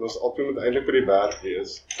 en ons albei moet eintlik by die berg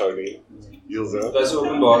wees, Tony, Ilse. Dit was 'n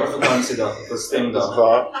openbare vakansiedag, 'n stemdag. Dis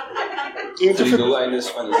waar. Die doeleindes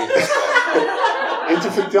van die gesprek. En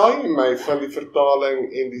toe vertel jy my van die vertaling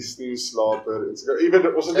en die sneeuwslaper. Jy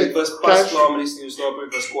weet, ons het Ek was pas klaar met die sneeuwslaper,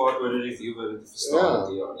 ek was kwaad oor die review wat dit verstaan het.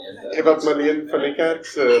 Ja, nee, en wat Marleen van die Kerk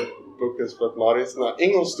se boek is, wat Marius na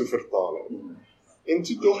Engels toe vertaal het. En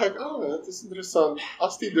toe dog ek, dit is interessant,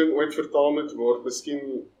 as die ding ooit vertaal moet word,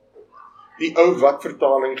 miskien die ou wat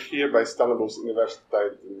vertaling gee by Stellenbosch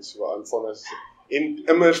Universiteit en so aan van is en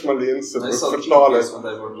immers Marleen se boek vertaal het.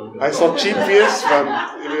 Hy sal cheap wees want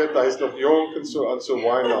jy weet hy is nog jonk en so aan, so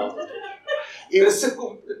why not? Dis 'n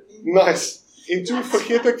kompetisie. Nice. En toe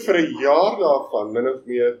vergeet ek vir 'n jaar daarvan min of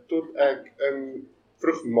meer tot ek in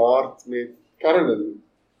vroeg Maart met Carolyn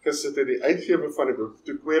gesit het, die uitgewer van die boek.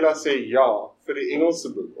 Toe Kwela sê ja vir die Engelse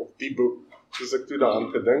boek of die boek, soos ek toe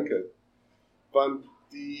daaraan gedink het. Want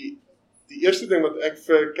die eerste ding wat ek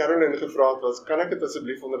vir Carolyn gevra het was, kan ek dit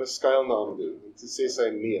asseblief onder 'n skuilnaam doen? En toe sê sy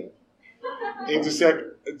nee. En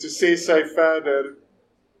toe sê sy verder,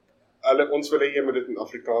 ons wil hê jy moet dit in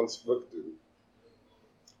Afrikaans ook doen.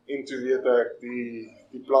 En toe weet ek,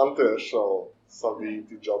 die planter sal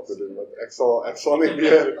die job doen, want ek sal nie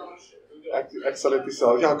meer, ek sal dit nie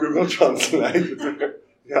sal, Google Translate.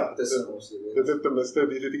 Ja, dit het tenminste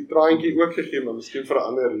die traantjie ook gegee, maar miskien vir 'n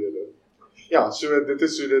ander rede. Ja, so dit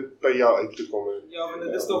is hoe dit by jou uitgekom het. Ja, want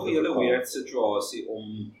dit is toch 'n hele weird situasie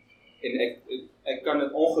en ek kan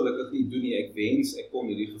dit ongelukkig nie doen nie, ek wens, ek kon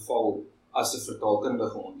hierdie geval as 'n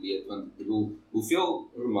vertaalkundige ontleed, want ek bedoel, hoeveel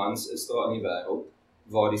romans is daar in die wêreld,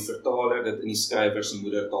 waar die vertaler dit in die skrywer se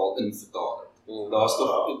moedertaal invertaal het. Daar's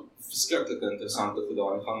toch verskriklike interessante goed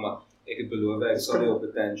daar in gang, maar ek het beloof, ek sal nie op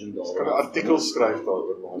 'n tangent daaroor. Ek kan 'n artikel skryf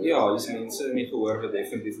daaroor, man. Ja, dis mense in die gehoor wat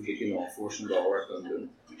definitief 'n bietjie navorsing daaroor kan doen.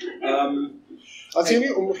 As jy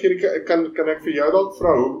nie omgee, kan ek vir jou dalk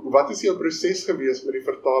vra, wat is jou proses gewees met die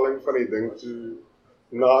vertaling van die ding toe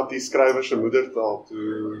na die skrywer se moedertaal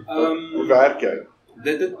toe? Hoe werk jy?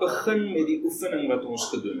 Dit het begin met die oefening wat ons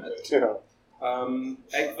gedoen het. Ja.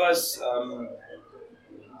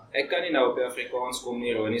 Ek kan nie nou op die Afrikaans kom nie,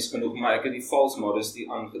 ironies genoeg, maar ek het die false modesty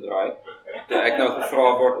aangedraai. Toe ek nou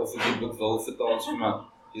gevra word of ek die boek wil vertaal, so maar,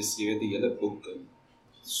 jy weet die hele boek en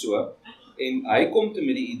so. En hy kom toe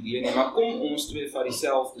met die idee, nee, maar kom ons twee van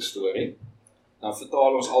dieselfde storie, dan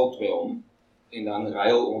vertaal ons al twee om, en dan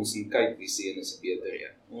ruil ons en kyk wie se een is 'n beter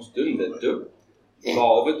een. Ons doen dit toe,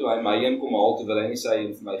 behalwe toe hy my een kom haal, toe wil hy nie sy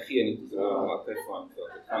een vir my gee nie, toe wat ek van,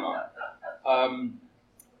 dit gaan aan.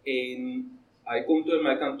 En hy kom toe in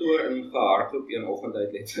my kantoor ingehardloop, een oggend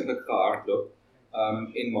uit letterlik gehardloop,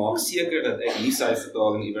 en maak seker dat ek nie sy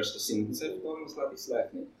vertaling iewers gesien het. Sy vertaling is glad nie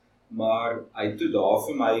sleg nie, maar hy het toe daar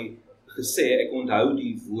vir my gesê, ek onthou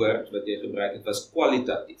die woord wat jy gebruik het, was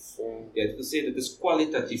kwalitatief. Jy het gesê, dit is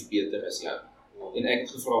kwalitatief beter as jou. En ek het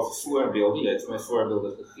gevra vir voorbeelde, jy het vir my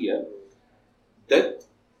voorbeelde gegee. Dit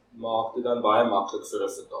maak dit dan baie maklik vir 'n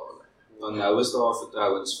vertaler. Want nou is daar 'n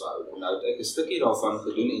vertrouensverhouding. Nou het ek 'n stukkie daarvan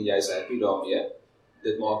gedoen en jy's happy daarmee.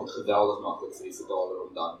 Dit maak dit geweldig maklik vir die vertaler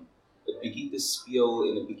om dan 'n bietjie te speel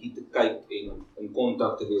en 'n bietjie te kyk en in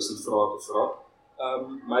kontak te wees en vrae te vra.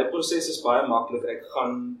 My proses is baie maklik. Ek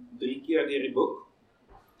gaan 3 keer deur die boek.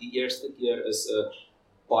 Die eerste keer is 'n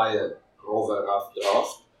baie rowwe rough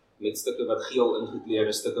draft met stukke wat geel ingekleurde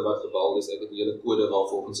is, stukke wat gebal is. Ek het die hele kode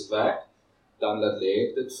waarvolgens dit werk. Dan laat lê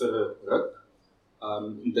ek dit vir 'n ruk.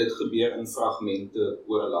 Dit gebeur in fragmente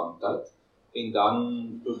oor 'n lang tyd. En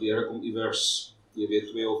dan probeer ek om iewers, jy weet,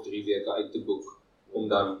 2 of 3 weke uit te boek, om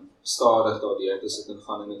dan stadig daardeur te sit en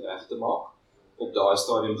gaan en dit reg te maak. Op daai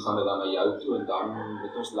stadium gaan dit dan na jou toe en dan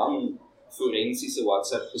met ons lang forensiese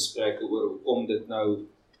WhatsApp gesprekke oor hoekom dit nou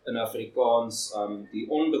in Afrikaans die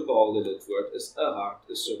onbepaalde lidwoord is 'n hart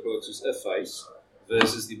is so groot soos 'n face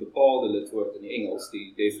versus die bepaalde lidwoord in die Engels,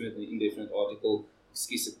 die definite en indefinite article.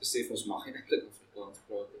 Ekskuus, ek besef ons mag nie eintlik Afrikaans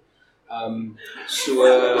praat nie.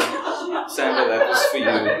 Sandra, that was for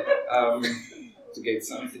you, to get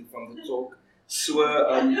something from the talk.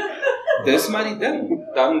 Dis maar die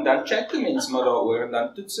ding, dan check die mens maar daaroor, en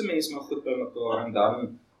dan toets die mens maar goed by mekaar, en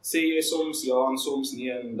dan sê jy soms ja en soms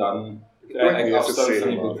nee, en dan kry ek afstand van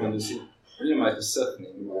die boek, want dis nie my gesig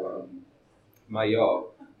nie, maar ja,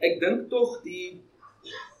 ek dink tog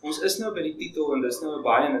ons is nou by die titel, en dis nou 'n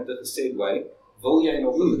baie nuttige segue, wil jy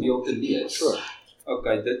nog 'n gedeelte lees? Sure.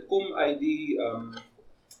 Okay, dit kom uit die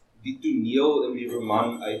toneel in die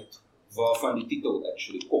roman uit, waarvan die titel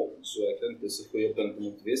actually kom. So ek dink dis 'n goeie punt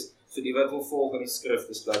om te wees. Vir die wat wil volg in die skrif,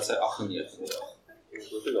 dis bladsy 98. Ek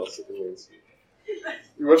weet al seker mense.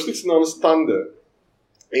 Die hoofstuk se naam is Tande.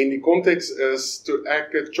 En die konteks is, toe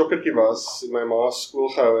ek 'n chokkertjie was, en my ma skool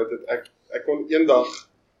gehou het, ek kon eendag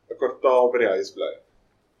 'n kwartaal by die huis bly.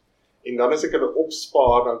 En dan as ek hulle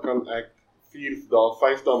opspaar, dan kan ek 4 dae,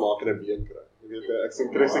 5 dae maak en 'n week kry. Jy weet, ek sien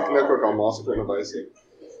Chrissy knik ook al maar se onderwys het.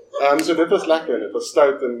 So dit was lekker, dit was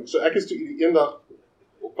stout en so ek is toe die eendag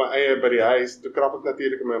op my eie by die huis, toe krap ek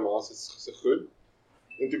natuurlik in my ma se goed.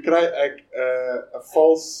 En toe kry ek 'n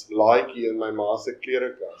vals laaitjie in my ma se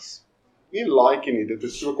klerekas. Nie 'n laaitjie nie, dit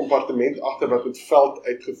is so 'n kompartement agter wat met veld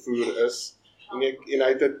uitgevoer is. En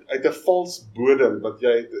hy het 'n vals bodem wat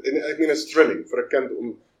jy en ek meen 'n thrilling vir 'n kind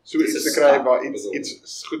om so iets te kry waar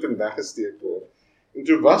iets goed en weggesteek word. En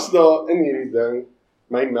toe was daar in hierdie ding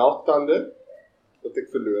my melktande wat ek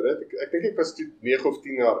verloor het. Ek dink ek was toe 9 of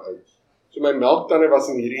 10 jaar oud. So my melktande was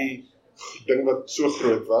in hierdie ding wat so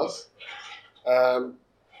groot was.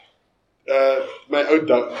 My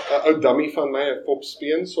ou dummy van my, 'n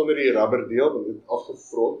popspeen sonder die rubberdeel want dit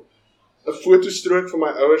afgevrot. 'n fotostrook van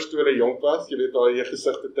my ouers toe hulle jonk was, jy weet waar jy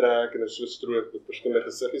gesig te trek en 'n so strook met verskillende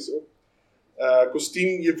gesiggies op.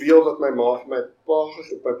 Kostuum juweel wat my pa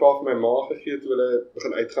vir my ma gegee toe hulle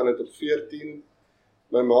begin uitgaan het op 14.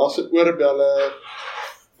 My ma se oorbelle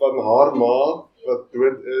van haar ma wat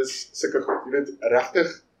dood is, sulke goed, jy weet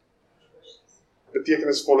regtig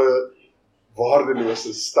betekenisvolle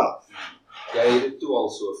waardelose staf. Jy het dit toe al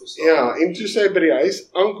so verstaan. Ja, en toe sy by die huis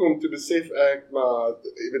aankom, toe besef ek, maar,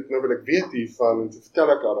 jy weet, nou wil ek weet hiervan, en toe vertel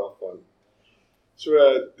ek haar daarvan. So,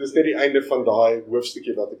 dis net die einde van daai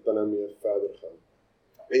hoofstukkie wat ek dan nou meer verder gaan.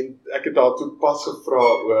 En ek het daar toe pas gevra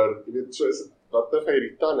oor, jy weet, so is het, wat nou van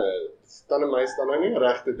hierdie tandemeis dan nou nie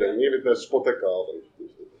regte ding, nie, jy weet, nou spot ek al,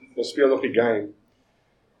 dan speel nog die game,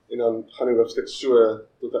 en dan gaan die hoofstuk so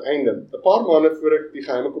tot 'n einde. 'n Paar maande voor ek die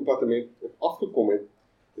geheime kompartement op afgekom het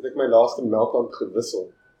ek my laaste melktand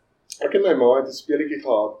gewissel. Ek en my ma het 'n speletjie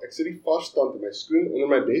gehad. Ek sit die vars tand in my skoen onder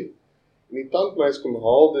my bed en die tandmeis kom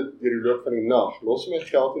haal dit deur die loop van die nag. Los my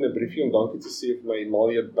geld in 'n briefie om dankie te sê vir my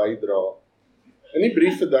eenmalige bydrae. In die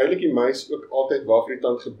brief verduidelik die meis ook altyd waarvoor die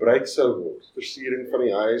tand gebruik sou word. Versiering van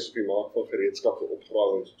die huis of die maak van gereedskap vir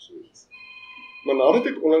opgrawings of so iets. Maar nadat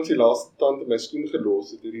ek onlangs die laaste tand in my skoen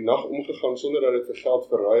gelos het, die nag omgegaan sonder dat dit vir geld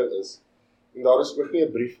verruil is en daar is ook nie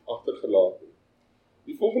 'n brief agtergelaat nie.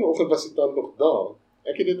 Die volgende oggend was die tand nog daar.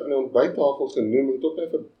 Ek het dit aan die ontbyttafel genoem en tot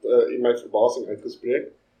my verbasing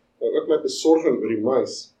uitgespreek, maar ook my besorging oor die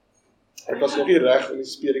muis. Ek was nog nie reg om die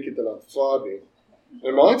speletjie te laat vaar nie.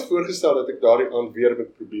 My ma het voorgestel dat ek daardie aand weer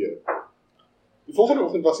moet probeer. Die volgende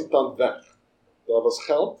oggend was die tand weg. Daar was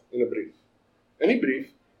geld en 'n brief. In die brief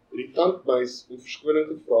het die tandmuis om verskoning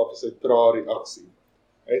gevra vir sy trae reaksie.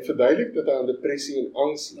 Hy het verduidelik dat hy aan depressie en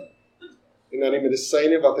angs ly en aan die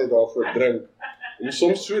medisyne wat hy daarvoor drink om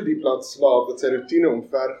soms so diep laat slaap dat sy routine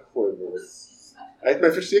omvergegooi word. Hy het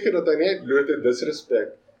my verseker dat hy nie uit blote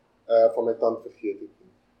disrespek van my tand vergeet het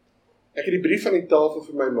nie. Ek het die brief van die tafel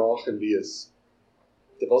vir my ma gelees.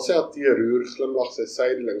 Terwyl sy haar tee roer, glimlag sy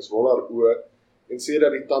sydelings, rol haar oë en sê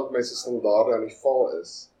dat die tandmeis se standaarde aan die val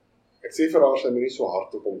is. Ek sê vir haar sy moet nie so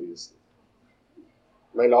hardop om wees nie.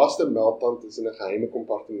 My laaste melktand is in 'n geheime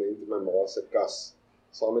kompartement in my ma se kas,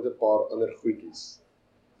 saam met 'n paar ander goedjies.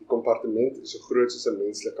 Die kompartement is so groot soos 'n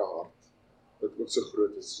menslike hart, wat ook so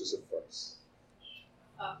groot is soos 'n vis.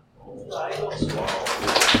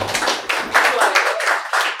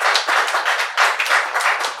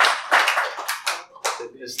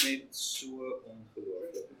 Dit is net so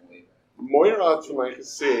ongelooflik mooi. Moira het vir my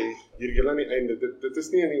gesê, hier heel aan die einde, dit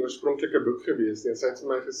is nie in die oorspronklike boek gewees nie, en sy het vir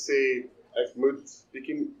my gesê, ek moet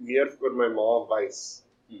bietjie meer oor my ma wys.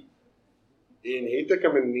 En het ek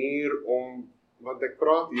 'n manier om, want ek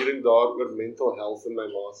praat hier en daar oor mental health en my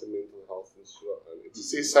ma se mental health en so aan. En toe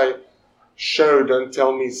sê sy, show, don't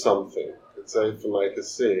tell me something. Het sy vir my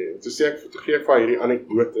gesê. Toe sê ek, toe gee ek vir hierdie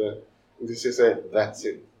anekdote, en toe sê sy, that's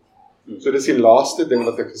it. So dis die laaste ding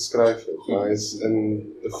wat ek geskryf het, maar hy is in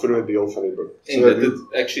 'n vroeë deel van die boek. En dit het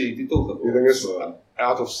actually die titel geword. Die ding is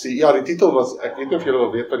Out of Sea. Ja, die titel was, ek weet nie of julle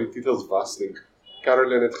wil weet wat die titels was nie.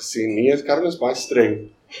 Caroline het gesê, nee, Caroline is baie streng.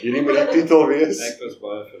 Hierdie moet die titel wees. Ek was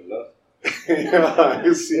baie verlig. Ja,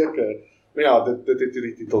 is seker. Maar ja, dit het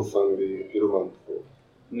die titel van die roman geword.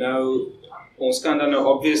 Nou, ons kan dan nou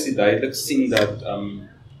obviously duidelik sien dat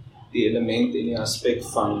die element en die aspek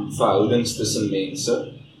van verhoudings tussen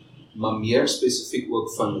mense, maar meer spesifiek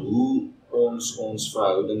ook van hoe ons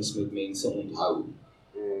verhoudings met mense onthou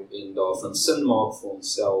en daarvan sin maak vir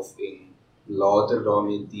onsself en later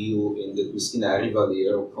daarmee deel en dit miskien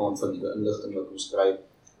herëvalueer op grond van die inligting wat ons kry,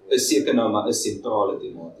 is seker nou maar 'n sentrale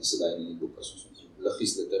tematiese lyn in die boek as ons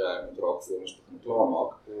liggies literêr met raakvorms begin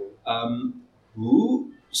klaarmaak. Hoe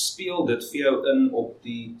speel dit vir jou in op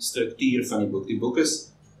die struktuur van die boek? Die boek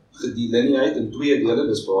is gedelineate in 2 dele,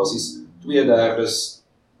 dis basies 2/3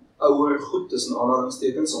 ouer goed tussen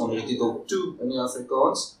aanhalingstekens onder die titel 2 in die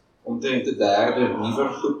Afrikaans omtrent 1/3 nuwer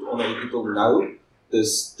goed onder die titel nou.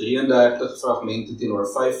 Dis 33 fragmente teenoor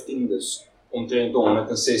 15, dis omtrent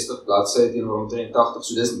 160 bladsye teenoor omtrent 80,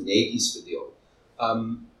 so dis netjies verdeel.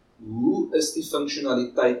 Hoe is die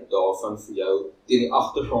funksionaliteit daarvan vir jou teen die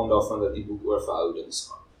agtergrond daarvan dat die boek oor verhoudings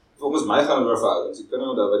gaan? Volgens my gaan dit oor verhoudings. Ek kan nie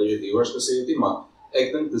onthou wat die reviewers gesê het nie, maar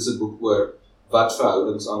ek dink dis 'n boek oor wat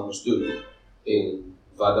verhoudings aan ons doen en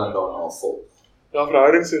wat dan daarna volg. Ja,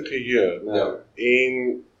 verhoudings en geheue. Ja.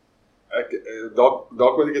 En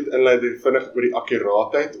dalk moet ek dit inlei vinnig oor die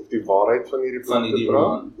akkuraatheid of die waarheid van hierdie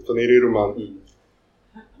roman. Van hierdie roman.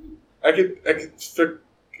 Ek het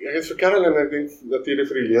vir Karel en ek dink natuurlik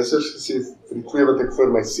vir die lesers gesê, vir die twee wat ek voor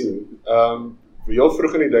my sien. Heel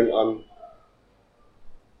vroeg in die ding aan,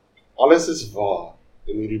 alles is waar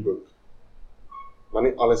in hierdie boek, maar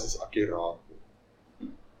nie alles is akkuraat nie.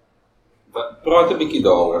 Praat 'n bietjie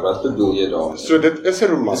daaroor, wat bedoel jy daarmee? So dit is 'n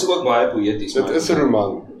roman. Dit is ook baie poëties. Dit is 'n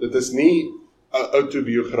roman. Dit is nie 'n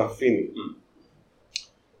autobiografie nie.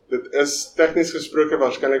 Dit is tegnies gesproke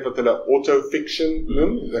waarskynlik wat hulle autofiction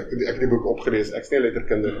noem. Ek het die boek opgelees. Ek's nie 'n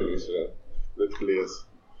letterkundige nie, so dit gelees.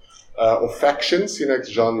 Of faction, sien ek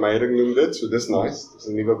Jean Meyering noem dit, so dis nice. Dis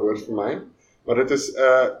 'n nuwe woord vir my. Maar dit is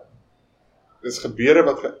dis gebeure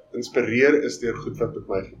wat geïnspireer is deur goed wat met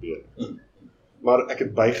my gebeur. Maar ek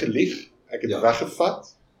het bygelieg, ek het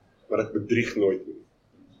weggevat, maar ek bedrieg nooit nie.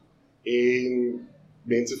 En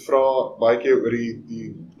mense vra baie keer oor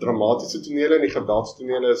die dramatiese tonele en die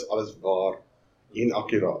geweldstonele is alles waar en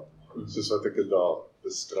akkuraat, soos wat ek dit daar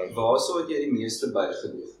beskryf. Waar sou het jy die meeste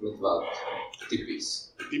bygelieg, met wat,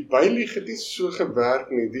 tipies? Die bylieg het nie so gewerk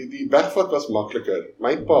nie, die wegvat was makliker.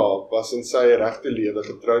 My pa was in sy regte lewe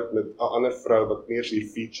getroud met 'n ander vrou wat nie eens hier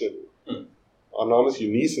feature nie. Haar naam is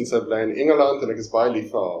Eunice en sy bly in Engeland en ek is baie lief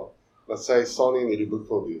vir haar, maar sy sal nie in hierdie boek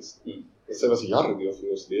wil wees. En sy was jare deel van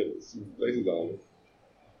ons lewens, bly die daar nie.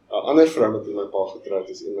 'n ander vrou met my pa getroud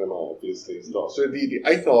is en my ma obviously is daar. So die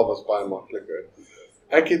uithaal was baie makliker.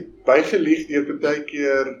 Ek het bygelieg deur baie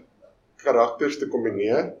keer karakters te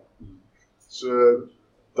kombineer. So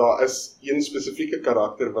daar is een spesifieke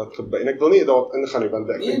karakter wat en ek wil nie daarop ingaan nie, want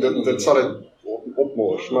ek dink dit sal dit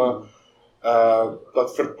opmors, maar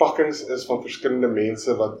dat verpakkings is van verskillende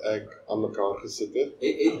mense wat ek aan mekaar gesit het.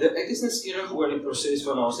 Ek is nuuskierig oor die proses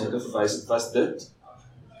van ons net te verwys het, was dit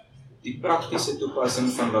die praktiese toepassing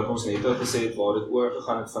van wat ons net al gesê het, waar dit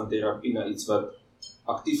oorgegaan het van terapie na iets wat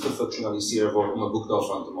aktief gefiksionaliseer word om 'n boek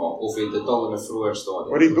daarvan te maak, of het dit al in 'n vroeër stadium?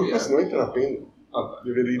 Maar die boek was nooit terapie nie. Okay.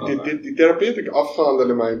 Jy weet, die terapie het ek afgehandel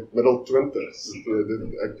in my middel 20's.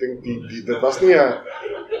 Ek dink dit was nie 'n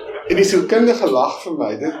en die sielkundige lag vir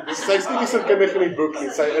my. Sy is nie die sielkundige in die boek nie.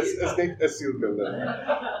 Sy is net 'n sielkundige.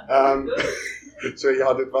 So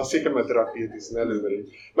ja, dit was seker my terapeuties, nee.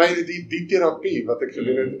 Maar die terapie wat ek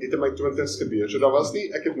gedoen het in my 20's gebeur. So daar was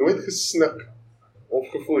nie, ek het nooit gesnik of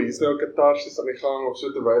gevoel hier's nou 'n katarsis aan die gang of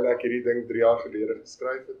so terwyl ek hierdie ding 3 jaar gelede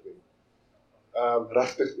geskryf het nie.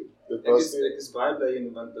 Regtig nie. Ek is baie bly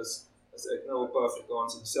en want as ek nou op 'n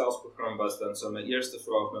Afrikaanse geselsprogram was, dan sou my eerste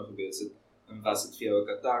vraag nou gewees het, en was dit vir jou 'n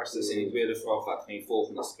katarsis, en die tweede vraag, wat gaan jy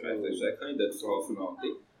volgende skryf? So ek kan nie dit vra vanaand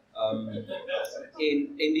nie.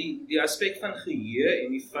 En die aspek van geheue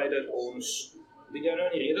en die feit dat ons, het jou nou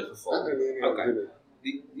in die rede geval? Nee, okay.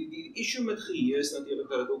 Die issue met geheue is natuurlijk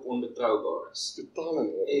dat het ook onbetrouwbaar is. Totaal en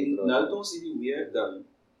En nou het ons hierdie weer ding,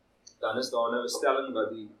 dan is daar nou 'n stelling wat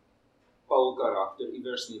die Paul karakter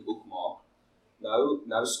iewers in die boek maak.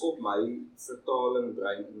 Nou skop my vertaling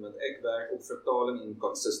brein, want ek werk op vertaling en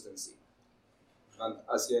consistency. Want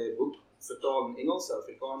as jy 'n boek vertaal in Engels, 'n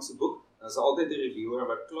Afrikaanse boek, dan is altyd die reviewer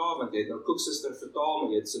wat kla, want jy het nou Koeksuster vertaal,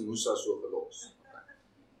 maar jy het se Musa so gelos.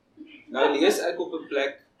 Nou lees ek op 'n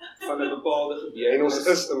plek van 'n bepaalde gebeurtenis. En ons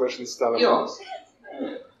is immers in stelling. Ja.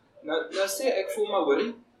 Nou sê ek voel maar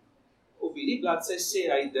hoorie, op hierdie bladsy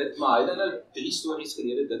sê hy dit, maar hy het nou 3 stories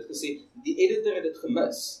gelede dit gesê, die editor het dit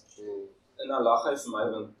gemis. En dan lag hy vir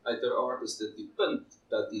my, want uiteraard is dit die punt,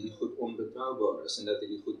 dat hierdie goed onbetrouwbaar is, en dat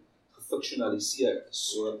hierdie goed gefiksionaliseer is.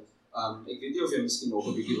 So, ek weet nie of jy miskien nog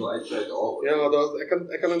 'n bietjie wil uitbrei daaroor. Ja,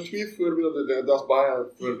 ek kan in 2 voorbeelde, daar's baie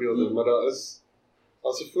voorbeelde, maar daar is,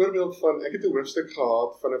 as 'n voorbeeld van, ek het 'n hoofstuk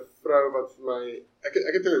gehad van 'n vrou wat vir my,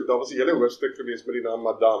 daar was 'n hele hoofstuk gewees met die naam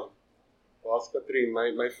Madame. Waar's Katrien,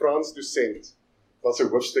 my Frans dosent, was 'n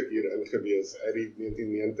hoofstuk hierin gewees, uit die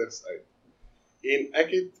 1990's uit. En ek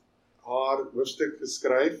het haar hoofstuk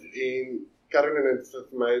geskryf, en Caroline het vir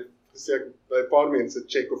my gesê, ek by 'n paar mense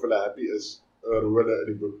check of hulle happy is, oor hoe hulle in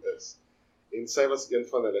die boek is. En sy was een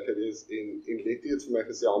van hulle gewees, en Letty het vir my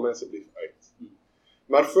gesê, haal my asseblief uit.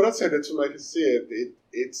 Maar voordat sy dit vir my gesê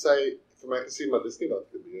het sy vir my gesê, maar dis nie wat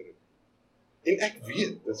gebeur het. En ek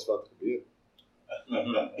weet, dis wat gebeur.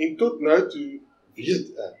 En tot nou toe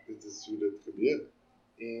weet ek, dit is hoe dit gebeur het.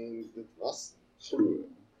 En dit was glo.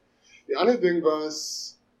 Die ander ding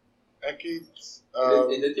was, ek het,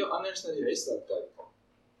 En dit jou anders na die res laat kyk.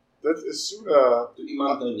 dit is so, Toe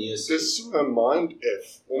iemand nou nee sê. dis so 'n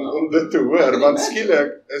mind-f om dit te hoor, want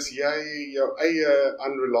skielik is jy jou eie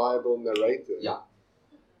unreliable narrator. Ja.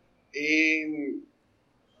 En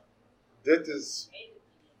dit is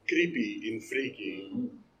creepy en freaky.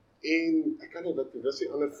 En ek kan nie wat was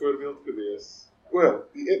 'n ander voorbeeld gewees.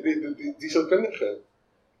 Die sielkundige.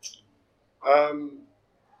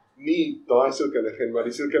 Nie daai sielkundige, maar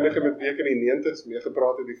die sielkundige met wie ek in die 90's mee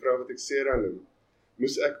gepraat het, die vrou wat ek Sarah noem,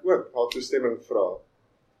 moes ek ook haar toestemming vra.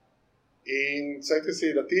 En sy het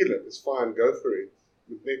gesê natuurlik, is fine, go for it.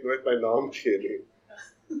 Moet net nooit my naam gee nie.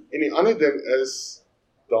 En die ander ding is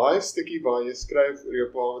daai stukkie waar jy skryf oor jou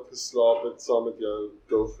pa wat geslaap het saam met jou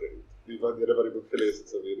girlfriend. Die wat die boek gelees het,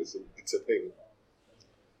 sou weet it's a thing.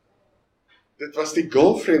 Dit was die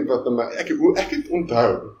girlfriend wat na my ek het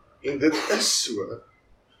onthou en dit is so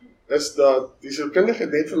is dat die sielkundige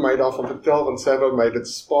net vir my daarvan vertel want sy wou my dit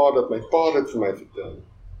spaar dat my pa dit vir my vertel.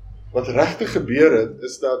 Wat regtig gebeur het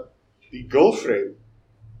is dat die girlfriend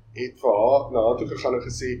het vir haar na haar toe gegaan en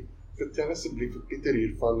gesê vertel asseblief vir Pieter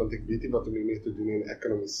hiervan want ek weet nie wat om hiermee te doen en ek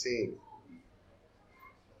kan hom nie sê nie.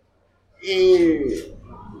 En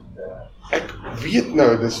ek weet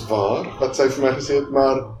nou dis waar wat sy vir my gesê het,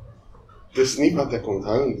 maar dis nie wat ek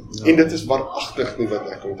onthou nie. En dit is waaragtig nie wat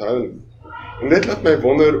ek onthou nie. En dit laat my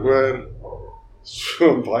wonder oor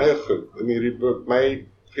so baie goed in hierdie boek. My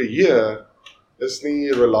geheue is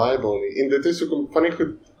nie reliable nie. En dit is hoekom van die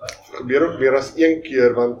goed gebeur ook meer as een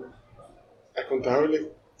keer, want ek onthou net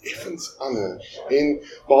effens anders. En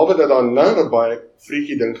behalwe dat daar nou 'n baie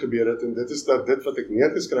freaky ding gebeur het, en dit is dat dit wat ek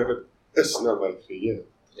neergeskryf het, is nou my geheue.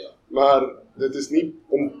 Ja. Maar dit is nie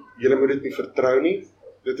julle moet dit nie vertrou nie.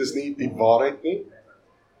 Dit is nie die waarheid nie.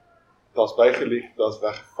 Daar's bygelieg, daar's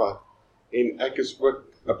weggevat. En ek is ook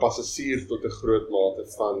 'n passasier tot 'n groot mate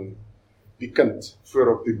van die kind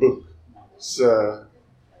voorop die boek se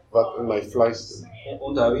wat in my fluister.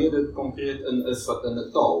 Onthou jy dit konkreet in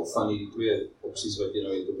 'n taal van die twee opsies wat jy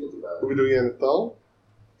nou het om mee te werk? Hoe bedoel jy in 'n taal?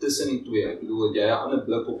 Tussen die twee. Ek bedoel, het jy 'n ander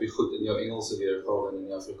blik op die goed in jou Engelse weergawe en in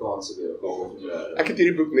die Afrikaanse weergawe van die Ek het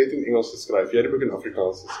hierdie boek net in Engels geskryf. Jy het die boek in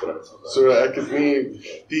Afrikaans geskryf. So ek het nie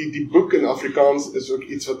die boek in Afrikaans is ook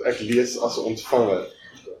iets wat ek lees as 'n ontvanger.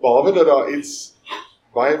 Behalwe dat daar iets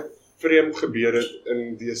baie vreemd gebeur het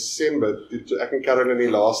in Desember, toe ek en Caroline die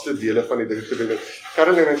laaste dele van die ding gedoen het.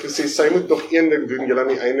 Caroline het gesê, sy moet nog een ding doen, julle aan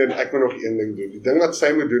die einde, en ek moet nog een ding doen. Die ding wat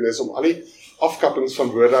sy moet doen is om al die afkappings van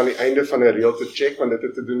woorde aan die einde van 'n reël te check, want dit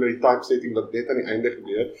het te doen met die typesetting wat net aan die einde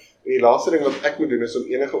gebeur. En die laaste ding wat ek moet doen is om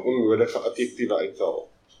enige onnodige adjektiewe uit te haal.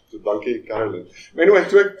 So dankie Caroline. Maar anyway,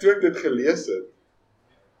 toe ek dit gelees het,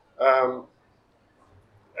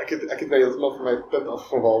 ek het nou heeltemal van my punt af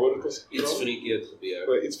van waaroor dit is. Iets freaky het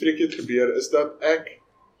gebeur. Iets freaky het gebeur is dat ek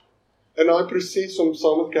in daai proses om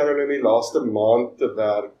saam met Caroline die laaste maand te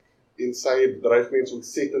werk en sy dryf mense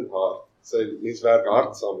ontsettend hard. Mens werk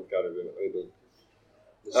hard saam met Caroline.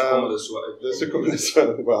 Dis kom hulle so uit. Dis hoekom hulle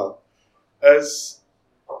so wel.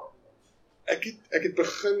 Ek het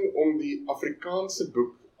begin om die Afrikaanse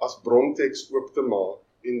boek as bronteks oop te maak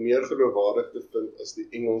en meer geloofwaardig te vind as die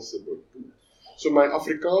Engelse boek. So my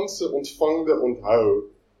Afrikaanse ontvangde onthou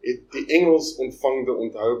het die Engels ontvangde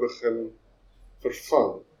onthou begin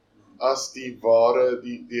vervang as die ware,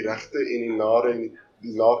 die regte en die nare en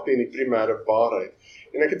die naakte en die primêre waarheid.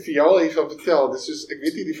 En ek het vir jou hier gaan vertel, dis soos, ek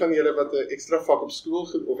weet nie die van julle wat 'n ekstra vak op skool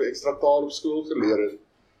of 'n ekstra taal op skool geleer het,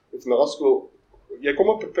 of na skool, jy kom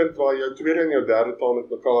op 'n punt waar jou tweede en jou derde taal met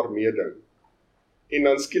mekaar meeding. En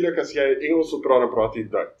dan skielik as jy Engels wil praat, dan praat jy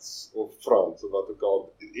Duits of Frans of wat ook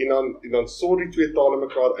al. En dan sort die twee tale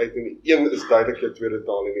mekaar uit en die een is duidelik jou tweede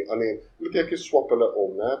taal en die ander moet jy swap hulle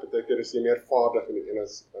om, né? Partykeer is jy meer vaardig in die een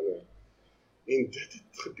as ander. En dit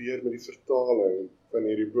het gebeur met die vertaling van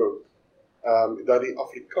hierdie boek. Dat die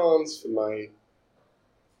Afrikaans vir my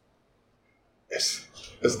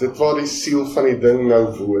is dit waar die siel van die ding nou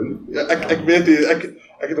woon. Ja, ek weet nie, ek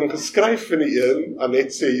het hom geskryf in die een,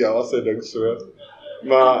 Anet sê ja, sy ding so.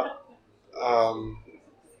 Maar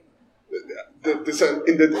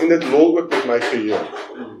dit lol ook met my geheue.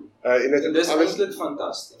 En dis eintlik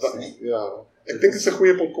fantasties. Ja, ek dink dit is 'n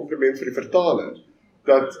goeie compliment vir die vertaler,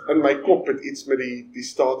 dat in my kop het iets met die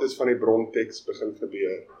status van die bronteks begin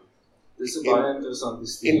gebeur. Dis 'n baie interessante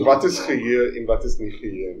studie. En wat is geheue en wat is nie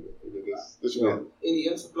geheue? Dis ja. En die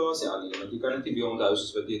een verplaas jy aan nie, want jy kan dit nie weer onthou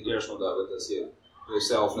soos wat jy eers onthou het as jy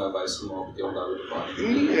jouself nou wys gemaak het jy onthou dit baie.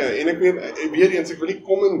 Nee, en ek weer eens, ek wil nie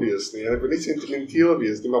common wees nie, en ek wil nie sentimenteel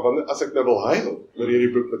wees nie, maar wanneer, as ek nou wil huil oor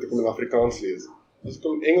hierdie boek wat ek in Afrikaans lees, as ek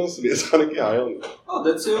in Engels lees, gaan ek nie huil nie.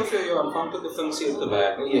 Dit sê of jy jou aanvanklike funksie het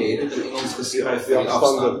gewerk, nie? Jy het dit in Engels geskryf Ja, vir die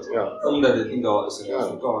afstand, ja. omdat dit nie daar is in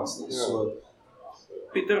Afrikaans nie. Ja. So,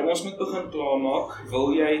 Pieter, ons moet begin klaarmaak. Wil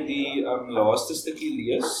jy die laaste stukkie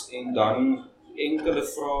lees en dan enkele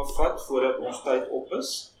vrae vat voordat ons tyd op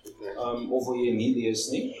is? Of wil jy nie lees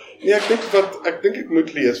nie? Nee, ek dink ek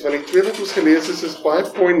moet lees, want die twee wat ons gelees is baie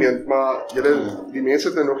poignant, maar die mense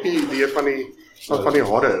het nou nog nie idee van die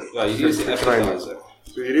horror. Ja, hierdie is die appetizer.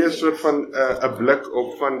 So hierdie is soort van 'n blik op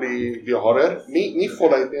van die horror, nie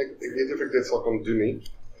voluit nie, ek weet nie of ek dit sal kan doen nie,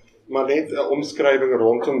 maar net 'n omskrywing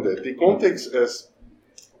rondom dit. Die konteks is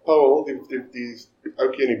Paul, die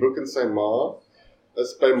ouetjie in die boek en sy ma,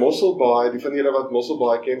 is by Mosselbaai. Die van julle wat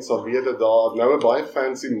Mosselbaai ken sal weet dat daar nou 'n baie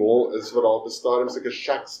fancy mall is waar daar op 'n stadium sulke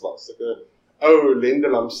shacks was, sulke ou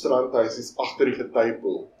Lendelam strandhuisies agter die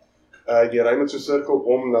getypool. Jy ry met so 'n sirkel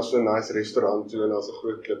om na so 'n nice restaurant toe en daar's 'n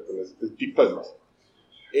groot klip en dit is die punt.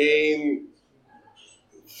 En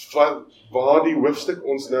waar die hoofstuk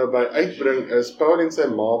ons nou by uitbring is, Paul en sy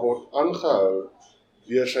ma word aangehou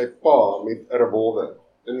deur sy pa met 'n revolver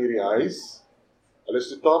in hierdie huis. Hulle is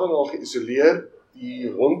totaal en al geïsoleer.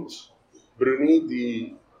 Die hond, Bruni,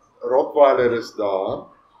 die Rottweiler is daar,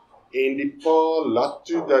 en die pa laat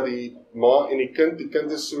toe dat die ma en die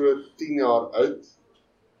kind is so 10 jaar oud,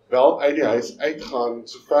 wel uit die huis uitgaan,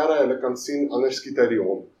 sover hy hulle kan sien, anders skiet hy die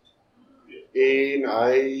hond. En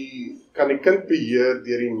hy kan die kind beheer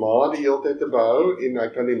deur die ma die hele tyd te behou, en hy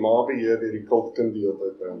kan die ma beheer deur die kind die hele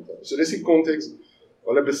tyd te hou. So dis die konteks,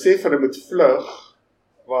 hulle besef hulle moet vlug,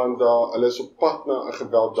 want hulle is op pad na 'n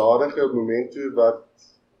gewelddadige moment toe wat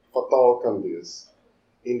fataal kan wees.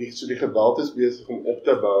 En die geweld is besig om op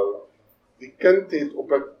te bou. Die kind het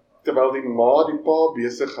terwyl die ma die pa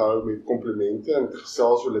besig hou met komplimente en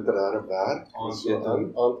gesels oor literêre werk,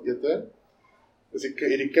 aandete. Dus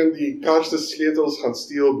die kind die karste sleutels gaan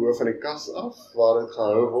steel bo van die kas af, waar dit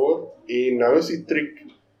gehou word, en nou is die triek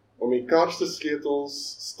om die karste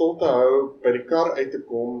sleutels stil te hou, by die kar uit te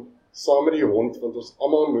kom, saam met die hond, want ons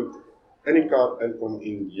almal moet in die kar inkom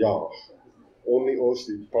en jaag. Only ons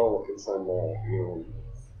die Paul en sy ma en die hond.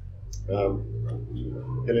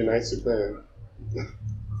 Julle nice soek my.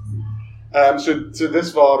 So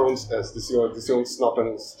dis waar ons is, dis die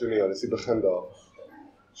ontsnappingstoneel, dis die begin daar.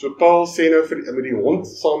 So Paul sê nou met die hond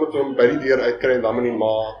saam met hom by die deur uitkry en dan met die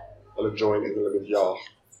ma, hulle join en hulle met jaag.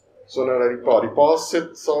 So nou die pa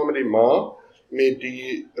sit saam met die ma, met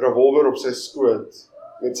die revolver op sy skoot,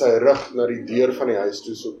 met sy rug na die deur van die huis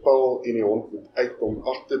toe, so Paul en die hond moet uitkom,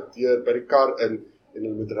 agter deur by die kar in, en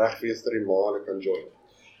hulle moet reg wees dat die ma hulle kan join.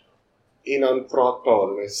 En dan praat Paul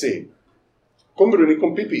en hy sê, kom Bruni,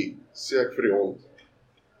 kom Piepie, sê ek vir die hond.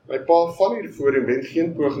 My pa val hiervoor en wend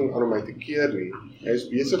geen poging aan om my te keer nie. Hy is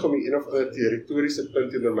besig om die een of ander retoriese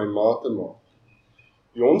punt teenoor my ma te maak.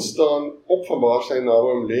 Die hond staan op van waar sy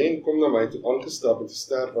naby hom lê en kom na my toe aangestap met 'n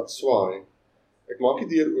stert wat swaai. Ek maak die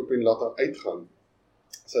deur oop en laat haar uitgaan.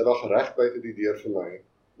 Sy wag reg buite die deur vir my,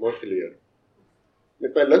 mooi geleer.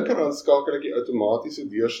 Met my linkerhand skakel ek die outomatiese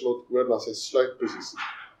deurslot oor na sy sluitposisie.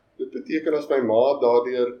 Dit beteken as my ma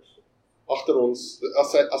daardeur agter ons,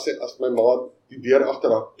 as my ma die deur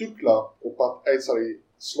agter haar toeklap op pad uit, sal die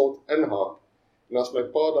slot inhaak. En as my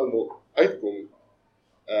pa dan wil uitkom,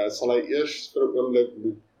 sal hy eers 'n oomblik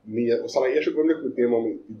moet neem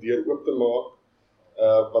om die deur oop te maak,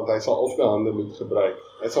 want hy sal albei hande moet gebruik.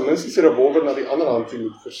 Hy sal minstens sy revolver na die ander hand toe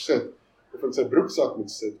moet versit, of in sy broeksak moet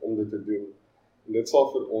sit om dit te doen. En dit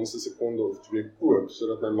sal vir ons 'n sekonde of 2 koop,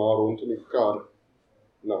 sodat my ma rondom die kar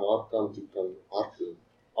na haar kant toe kan hardloop.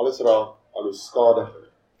 Alles raak al hoe stadiger.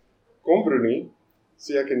 Kom Bruni,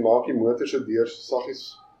 sê ek en maak die motor se deur so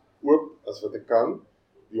saggies oop as wat ek kan.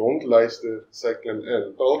 Die hond luister, sy klim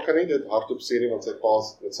in. Paul kan nie dit hardop sê nie, want sy pa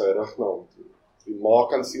met sy rug na hom toe. Die ma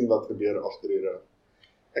kan sien wat gebeur agter die rug.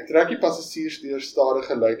 Ek trek die passasiersdeur stadig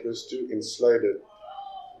geluidloos toe en sluit dit.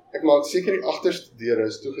 Ek maak seker die agterste deur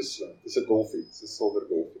is toegesluit. Dis 'n golfie, dis 'n silwer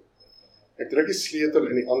golfie. Ek druk die sleutel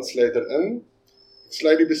in die aansluiter in. Ek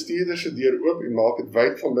sluit die bestuurder se deur oop en maak dit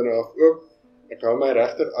wyd van binne af oop. Ek hou my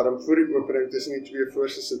regterarm voor die opening tussen die 2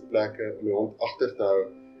 voorste sitplekke om die hond agter te hou.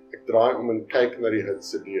 Ek draai om en kyk na die hut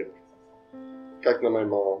se deur. Kyk na my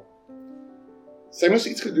ma. Sy moes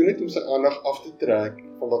iets gedoen het om sy aandag af te trek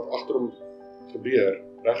van wat agter hom gebeur,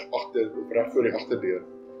 reg voor die agterdeur.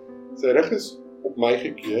 Sy rug is op my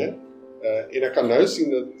gekeer, en ek kan nou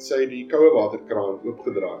sien dat sy die koue waterkraan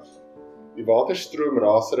oopgedraai het. Die water stroom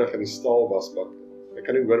raserig in die staal wasbak. Ek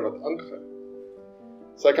kan nie hoor wat aangaan.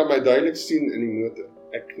 Sy kan my duidelik sien in die motor.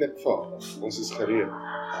 Ek knik vir haar. Ons is gereed.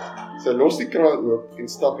 Sy los die kraan oop en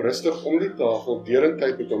stap rustig om die tafel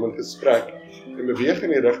derentyd met hom in gesprek en beweeg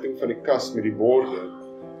in die rigting van die kas met die borde.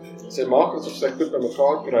 Sy maak asof sy goed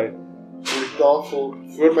bymekaar kry om die tafel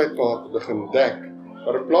voor my pa te begin dek,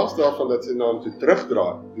 maar in plaas daarvan dat sy na hom toe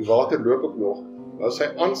terugdraai, die water loop ook nog, wou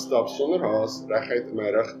sy aanstap sonder haas reguit in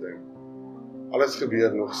my rigting. Alles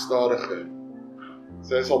gebeur nog stadiger.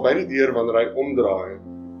 Sy is al by die deur wanneer hy omdraai.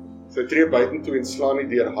 Sy tree buitentoe en slaan die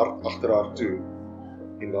deur hard agter haar toe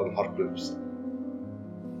en dan hardloop sy.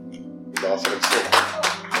 Daar sal ek sê.